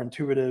make it more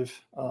intuitive.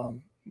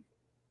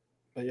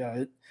 But yeah,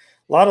 a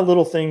lot of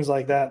little things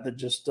like that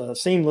just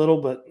seem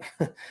little, but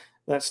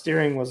that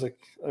steering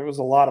there was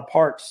a lot of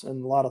parts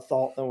and a lot of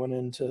thought that went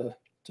into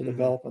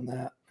developing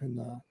that and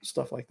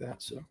stuff like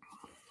that. So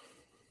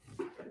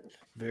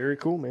very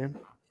cool, man.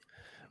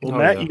 Well,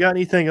 Matt, you got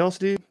anything else,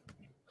 dude?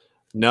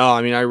 No,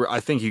 I mean, I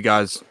think you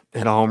guys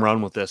hit a home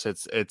run with this.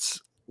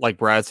 It's like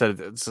Brad said,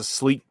 it's a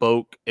sleek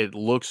boat. It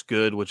looks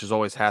good, which is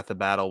always half the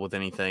battle with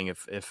anything.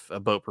 If a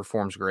boat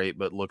performs great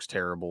but looks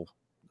terrible,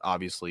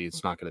 obviously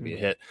it's not going to be a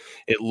hit.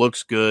 It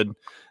looks good.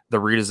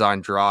 The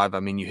redesigned drive, I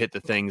mean, you hit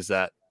the things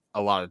that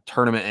a lot of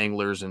tournament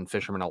anglers and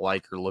fishermen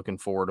alike are looking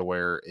for, to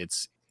where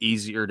it's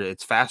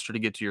it's faster to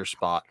get to your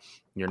spot.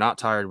 You're not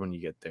tired when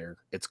you get there.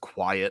 It's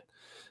quiet,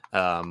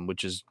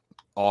 which is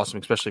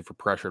awesome, especially for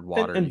pressured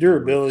water. And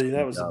durability,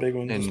 that was a big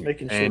one. Just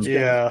making sure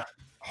it's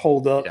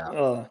hold up.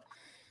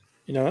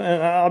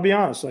 And I'll be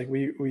honest, like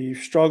we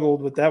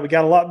struggled with that. We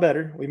got a lot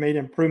better. We made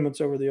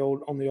improvements over the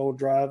old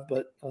drive,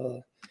 but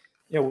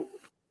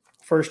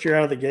first year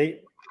out of the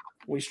gate,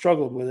 we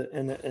struggled with it,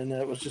 and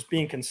it was just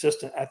being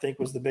consistent, I think,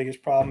 was the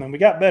biggest problem. And we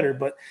got better,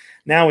 but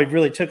now we've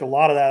really took a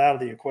lot of that out of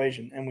the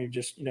equation, and we've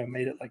just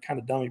made it like kind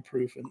of dummy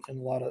proof in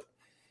a lot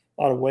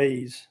of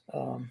ways.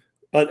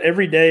 But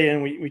every day,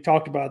 and we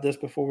talked about this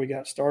before we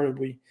got started,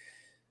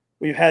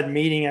 we've had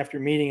meeting after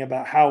meeting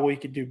about how we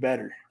could do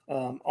better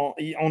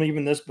on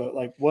even this boat.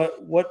 Like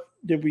what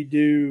did we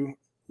do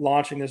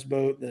launching this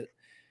boat that,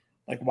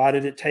 like, why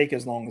did it take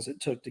as long as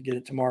it took to get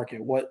it to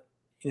market? What,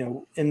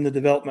 in the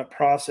development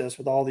process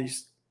with all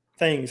these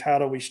things, how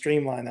do we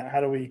streamline that?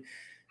 How do we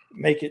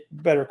make it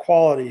better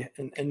quality?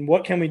 And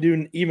what can we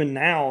do even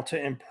now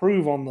to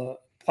improve on the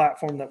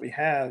platform that we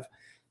have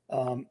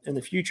in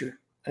the future?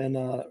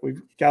 And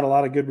we've got a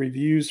lot of good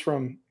reviews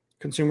from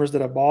consumers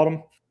that have bought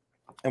them.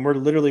 And we're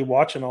literally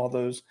watching all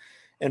those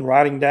and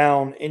writing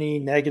down any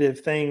negative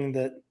thing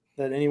that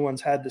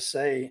anyone's had to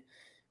say.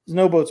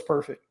 No boat's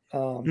perfect.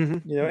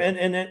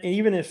 And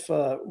even if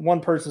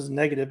one person's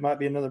negative, might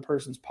be another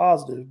person's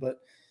positive. But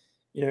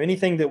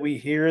anything that we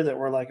hear that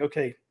we're like,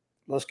 okay,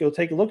 let's go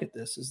take a look at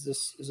this. Is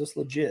this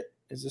legit?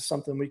 Is this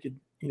something we could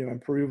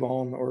improve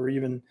on, or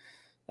even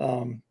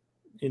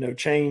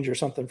change or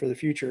something for the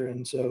future?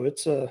 And so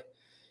it's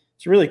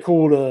really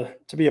cool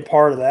to be a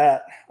part of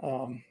that,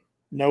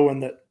 knowing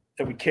that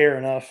we care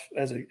enough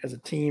as a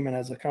team and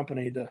as a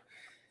company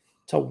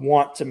to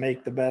want to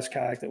make the best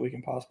kayak that we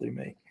can possibly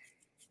make.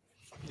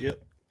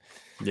 Yep.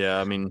 Yeah,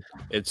 I mean,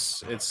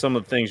 it's some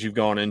of the things you've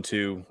gone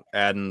into,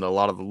 adding a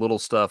lot of the little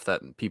stuff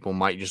that people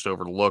might just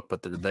overlook,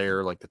 but they're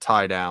there, like the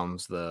tie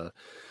downs, the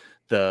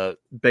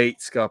bait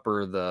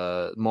scupper,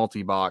 the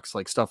multi-box,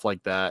 like stuff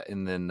like that.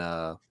 And then,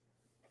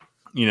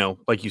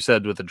 like you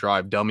said, with the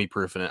drive, dummy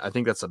proofing it. I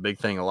think that's a big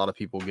thing. A lot of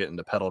people get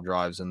into pedal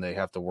drives and they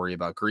have to worry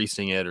about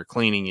greasing it or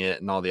cleaning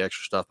it and all the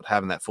extra stuff, but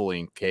having that fully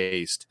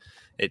encased,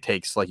 it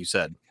takes, like you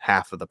said,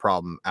 half of the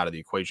problem out of the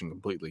equation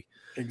completely.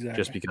 Exactly.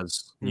 Just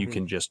because you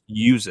can just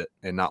use it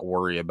and not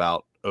worry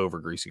about over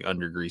greasing,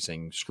 under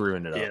greasing,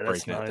 screwing it up,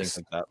 breaking it, things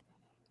like that.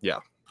 Yeah.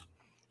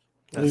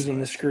 Losing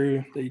the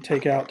screw that you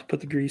take out to put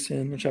the grease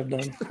in, which I've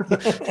done.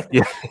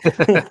 Yeah.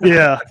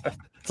 Yeah.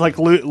 It's like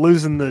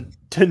losing the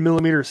 10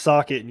 millimeter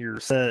socket in your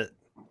set.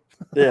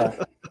 Yeah.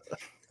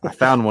 I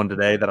found one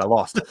today that I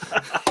lost.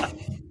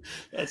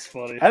 That's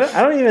funny.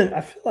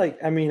 I feel like,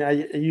 I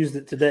used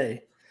it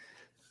today,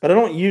 but I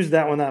don't use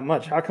that one that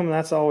much. How come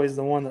that's always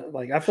the one that,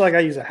 like, I feel like I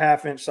use a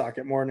 1/2-inch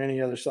socket more than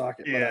any other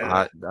socket.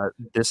 Yeah.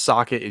 This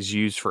socket is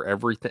used for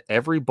everything.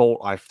 Every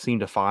bolt I seem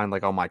to find,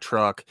 like on my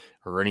truck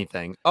or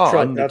anything. Oh,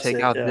 I need to take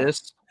out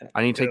this.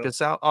 I need to take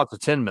this out. Oh, it's a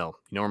 10 mil.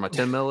 You know where my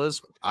 10 mil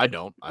is? I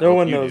don't. No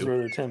one knows where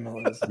their 10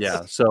 mil is.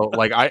 Yeah. So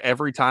like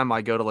every time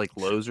I go to like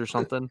Lowe's or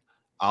something,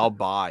 I'll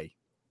buy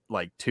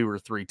like 2 or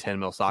 3 10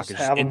 mil sockets,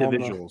 just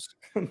individuals.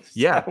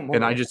 Yeah.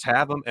 And I just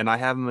have them, and I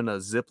have them in a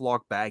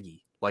Ziploc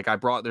baggie. Like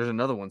there's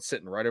another one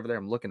sitting right over there.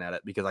 I'm looking at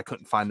it because I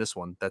couldn't find this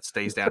one that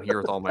stays down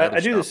here with all my other I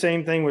do stuff. the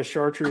same thing with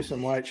chartreuse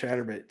and white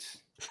chatterbaits.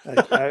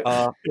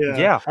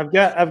 Yeah.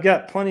 I've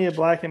got plenty of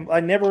black and I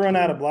never run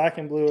out of black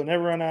and blue. I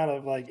never run out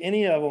of like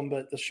any of them,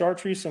 but the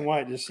chartreuse and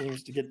white just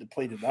seems to get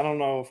depleted. I don't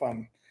know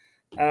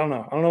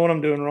what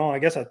I'm doing wrong. I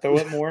guess I throw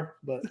it more,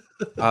 but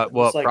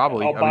well,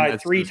 probably I'll buy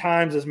 3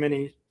 times as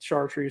many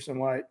chartreuse and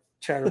white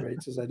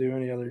chatterbaits as I do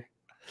any other.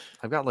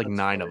 I've got like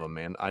 9 of them,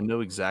 man. I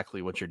know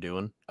exactly what you're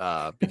doing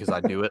because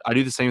I do it. I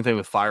do the same thing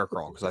with fire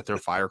crawl because I throw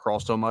fire crawl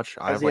so much.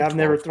 I've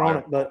never thrown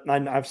it, but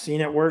I've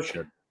seen it work.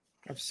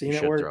 I've seen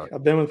it work.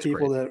 I've been with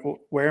people that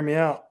wear me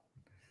out.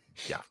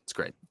 Yeah, it's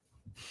great.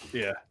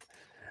 Yeah.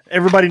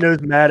 Everybody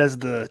knows Matt as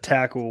the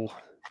tackle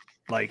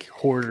like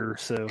hoarder,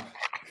 so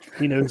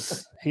he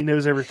knows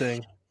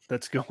everything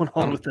that's going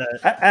on with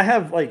that. I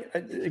have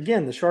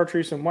again the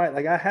chartreuse and white.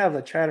 Like I have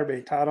a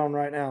chatterbait tied on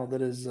right now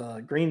that is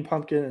green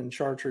pumpkin and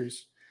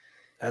chartreuse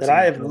that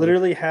I have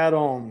literally had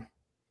on.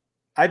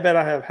 I bet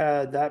I have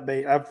had that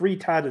bait. I've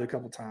retied it a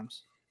couple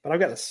times, but I've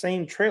got the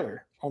same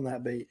trailer on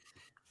that bait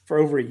for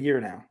over a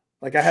year now.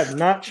 Like I have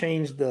not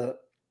changed the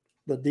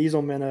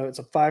diesel minnow. It's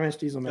a 5-inch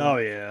diesel minnow. Oh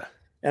yeah.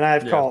 And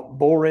I've caught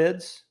bull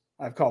reds.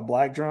 I've caught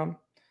black drum.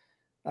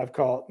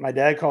 My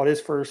dad caught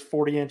his first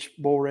 40-inch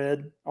bull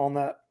red on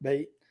that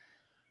bait.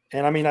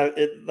 And I mean,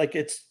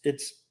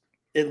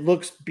 it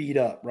looks beat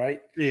up,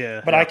 right?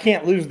 Yeah. But I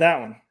can't lose that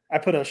one. I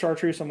put a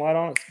chartreuse and white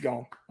on, it's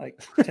gone.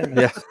 Like 10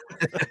 minutes.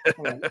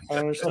 Yeah. I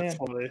understand.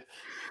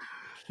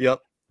 Yep.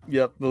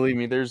 Believe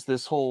me, there's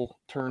this whole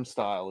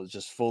turnstile is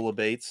just full of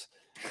baits,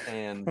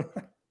 and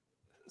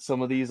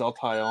some of these I'll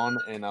tie on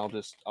and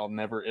it'll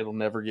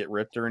never get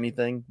ripped or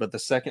anything. But the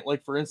second,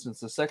 like for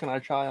instance, the second I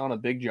tie on a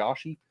big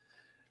Joshy,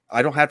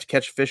 I don't have to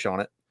catch fish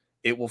on it.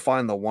 It will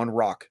find the one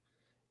rock.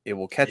 It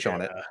will catch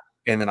on it,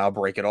 and then I'll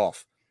break it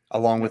off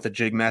along with the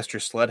Jigmaster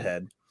sled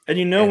head. And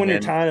when you're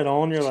tying it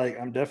on, you're like,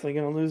 I'm definitely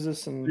going to lose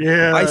this. And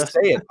I say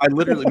it. I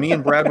literally, me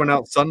and Brad went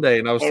out Sunday,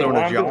 and I was throwing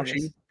a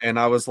Joshy, and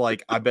I was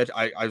like, I bet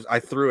I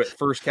threw it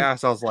first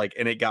cast. I was like,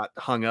 and it got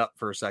hung up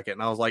for a second,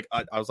 and I was like,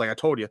 I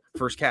told you,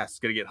 first cast is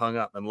going to get hung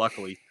up, and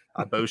luckily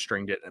I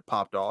bowstringed it and it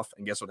popped off.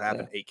 And guess what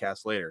happened? 8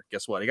 casts later,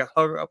 guess what? It got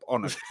hung up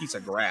on a piece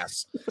of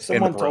grass.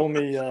 Someone told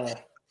me,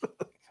 what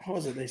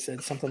was it? They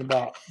said something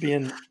about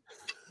being,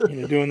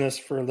 doing this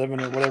for a living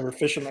or whatever,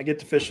 fishing. I get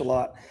to fish a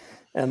lot,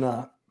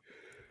 and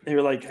they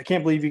were like, I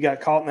can't believe you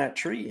got caught in that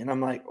tree. And I'm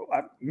like,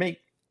 I make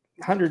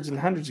hundreds and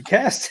hundreds of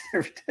casts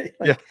every day.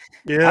 Like,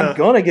 I'm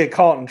going to get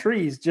caught in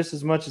trees just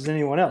as much as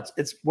anyone else.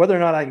 It's whether or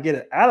not I can get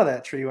it out of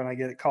that tree when I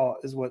get it caught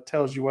is what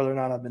tells you whether or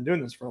not I've been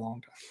doing this for a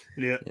long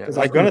time. Yeah. Because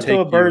I'm going to throw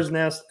a bird's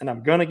nest and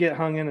I'm going to get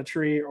hung in a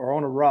tree or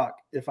on a rock.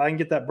 If I can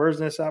get that bird's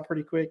nest out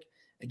pretty quick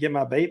and get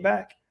my bait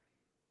back,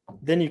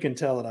 then you can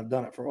tell that I've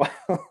done it for a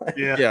while.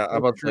 Yeah. I'm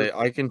about to say,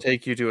 I can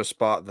take you to a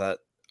spot that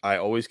I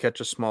always catch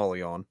a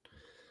smallie on.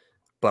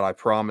 But I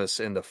promise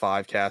in the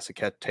 5 casts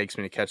it takes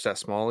me to catch that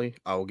smallie,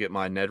 I will get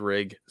my Ned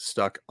rig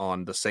stuck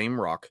on the same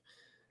rock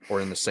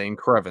or in the same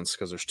crevice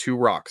because there's 2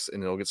 rocks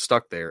and it'll get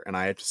stuck there. And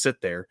I have to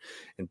sit there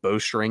and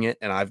bowstring it.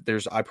 And I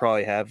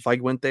probably have, if I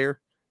went there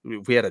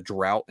if we had a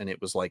drought and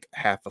it was like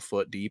half a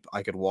foot deep,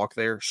 I could walk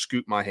there,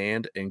 scoop my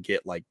hand, and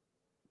get like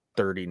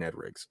 30 Ned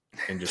rigs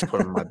and just put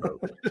them in my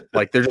boat.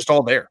 Like they're just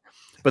all there,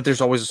 but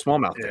there's always a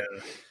smallmouth there.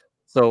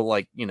 So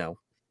like, you know,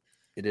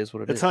 it is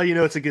what it is. That's how you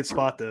know it's a good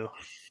spot though.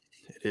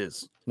 It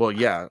is. Well,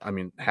 yeah. I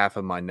mean, half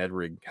of my Ned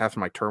rig, half of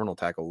my terminal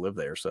tackle live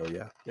there. So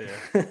yeah.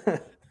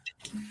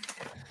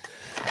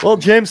 Well,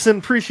 Jameson,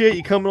 appreciate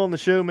you coming on the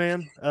show,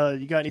 man.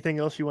 You got anything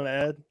else you want to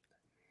add?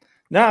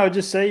 No, I would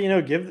just say, you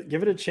know, give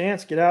it a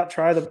chance. Get out,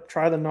 try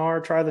the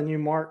NAR, try the new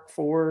Mark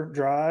IV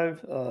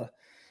drive.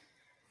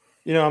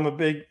 You know, I'm a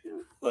big,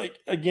 like,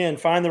 again,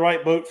 find the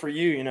right boat for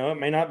you. You know, it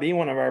may not be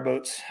one of our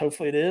boats.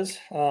 Hopefully it is,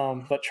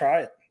 but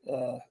try it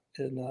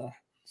and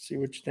see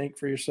what you think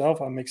for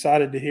yourself. I'm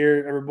excited to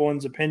hear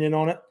everyone's opinion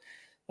on it.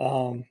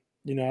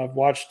 You know, I've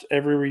watched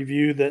every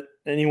review that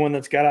anyone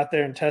that's got out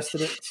there and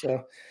tested it.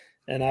 So,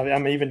 and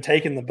I'm even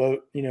taking the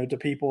boat, you know, to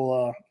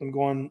people. I'm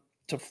going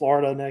to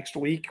Florida next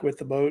week with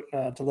the boat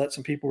to let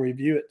some people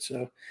review it.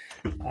 So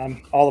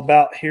I'm all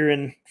about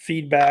hearing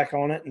feedback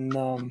on it.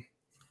 And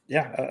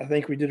yeah, I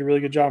think we did a really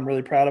good job. I'm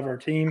really proud of our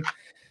team.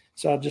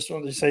 So I just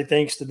wanted to say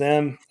thanks to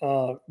them,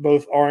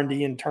 both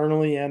R&D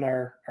internally and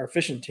our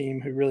fishing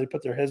team who really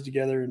put their heads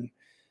together, and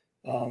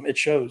it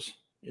shows,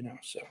 you know,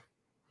 so.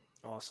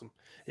 Awesome.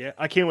 Yeah.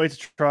 I can't wait to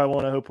try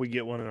one. I hope we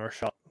get one in our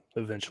shop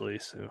eventually.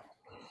 So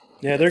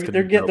yeah,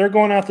 they're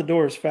going out the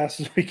door as fast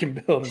as we can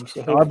build them.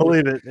 So I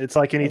believe it. It's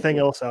like anything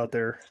else out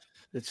there.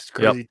 It's just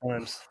crazy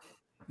times.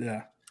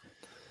 Yeah.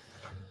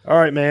 All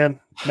right, man.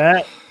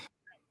 Matt,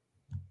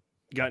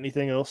 got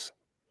anything else?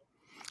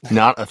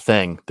 Not a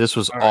thing. This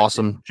was All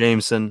awesome, right.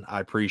 Jameson. I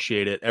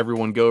appreciate it.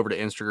 Everyone go over to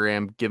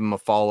Instagram, give him a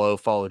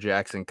follow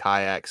Jackson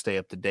Kayak, stay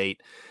up to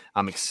date.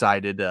 I'm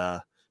excited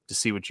to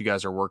see what you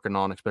guys are working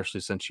on,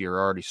 especially since you're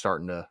already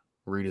starting to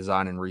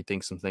redesign and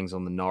rethink some things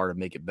on the NAR to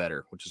make it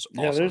better, which is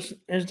awesome. Yeah,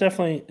 there's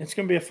definitely, it's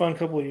going to be a fun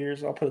couple of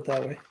years. I'll put it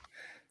that way.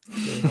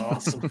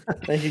 Awesome.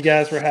 Thank you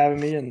guys for having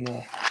me. And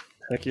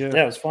heck yeah.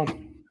 Yeah, it was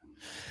fun.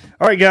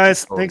 All right,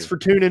 guys. Thanks for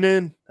tuning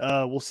in.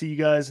 We'll see you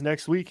guys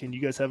next week, and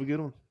you guys have a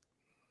good one.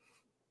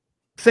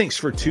 Thanks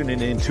for tuning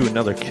in to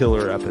another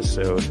killer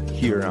episode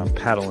here on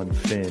Paddle and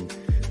Fin.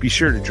 Be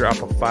sure to drop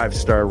a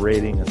 5-star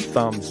rating, a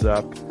thumbs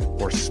up,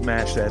 or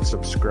smash that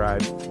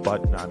subscribe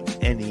button on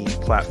any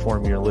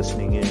platform you're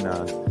listening in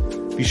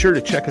on. Be sure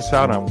to check us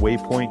out on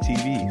Waypoint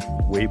TV,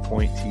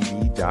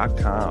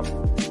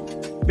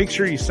 waypointtv.com. Make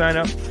sure you sign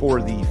up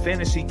for the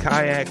Fantasy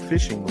Kayak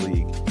Fishing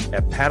League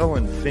at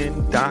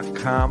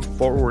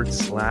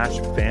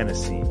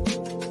paddleandfin.com/fantasy.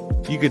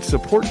 You could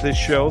support this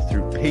show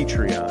through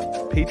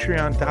Patreon,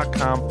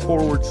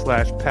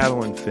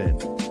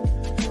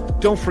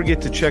 patreon.com/paddleandfin. Don't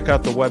forget to check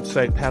out the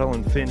website,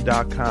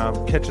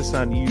 paddleandfin.com. Catch us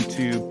on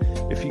YouTube.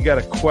 If you got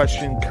a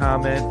question,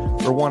 comment,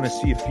 or want to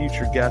see a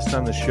future guest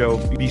on the show,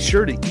 be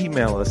sure to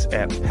email us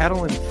at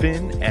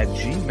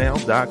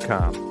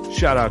paddleandfin@gmail.com.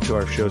 Shout out to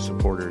our show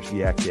supporters,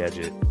 Yak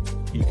Gadget.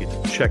 You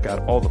can check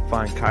out all the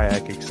fine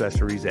kayak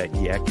accessories at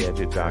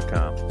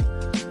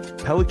yakgadget.com.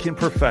 Pelican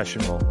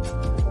Professional.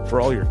 For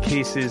all your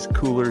cases,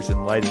 coolers,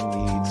 and lighting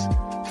needs,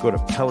 go to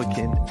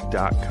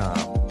pelican.com.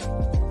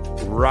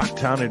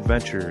 Rocktown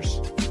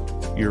Adventures,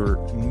 your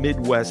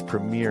Midwest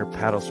premier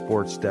paddle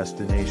sports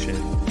destination.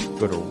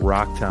 Go to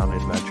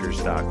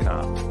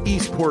rocktownadventures.com.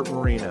 Eastport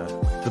Marina,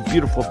 the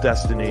beautiful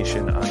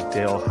destination on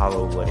Dale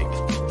Hollow Lake.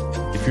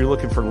 If you're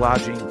looking for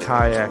lodging,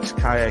 kayaks,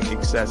 kayak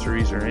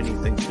accessories, or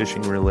anything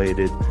fishing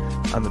related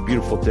on the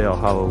beautiful Dale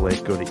Hollow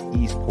Lake, go to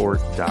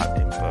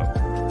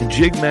eastport.info. And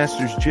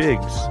Jigmasters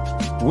Jigs.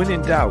 When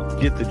in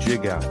doubt, get the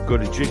jig out. Go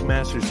to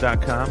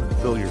jigmasters.com and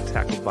fill your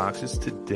tackle boxes today.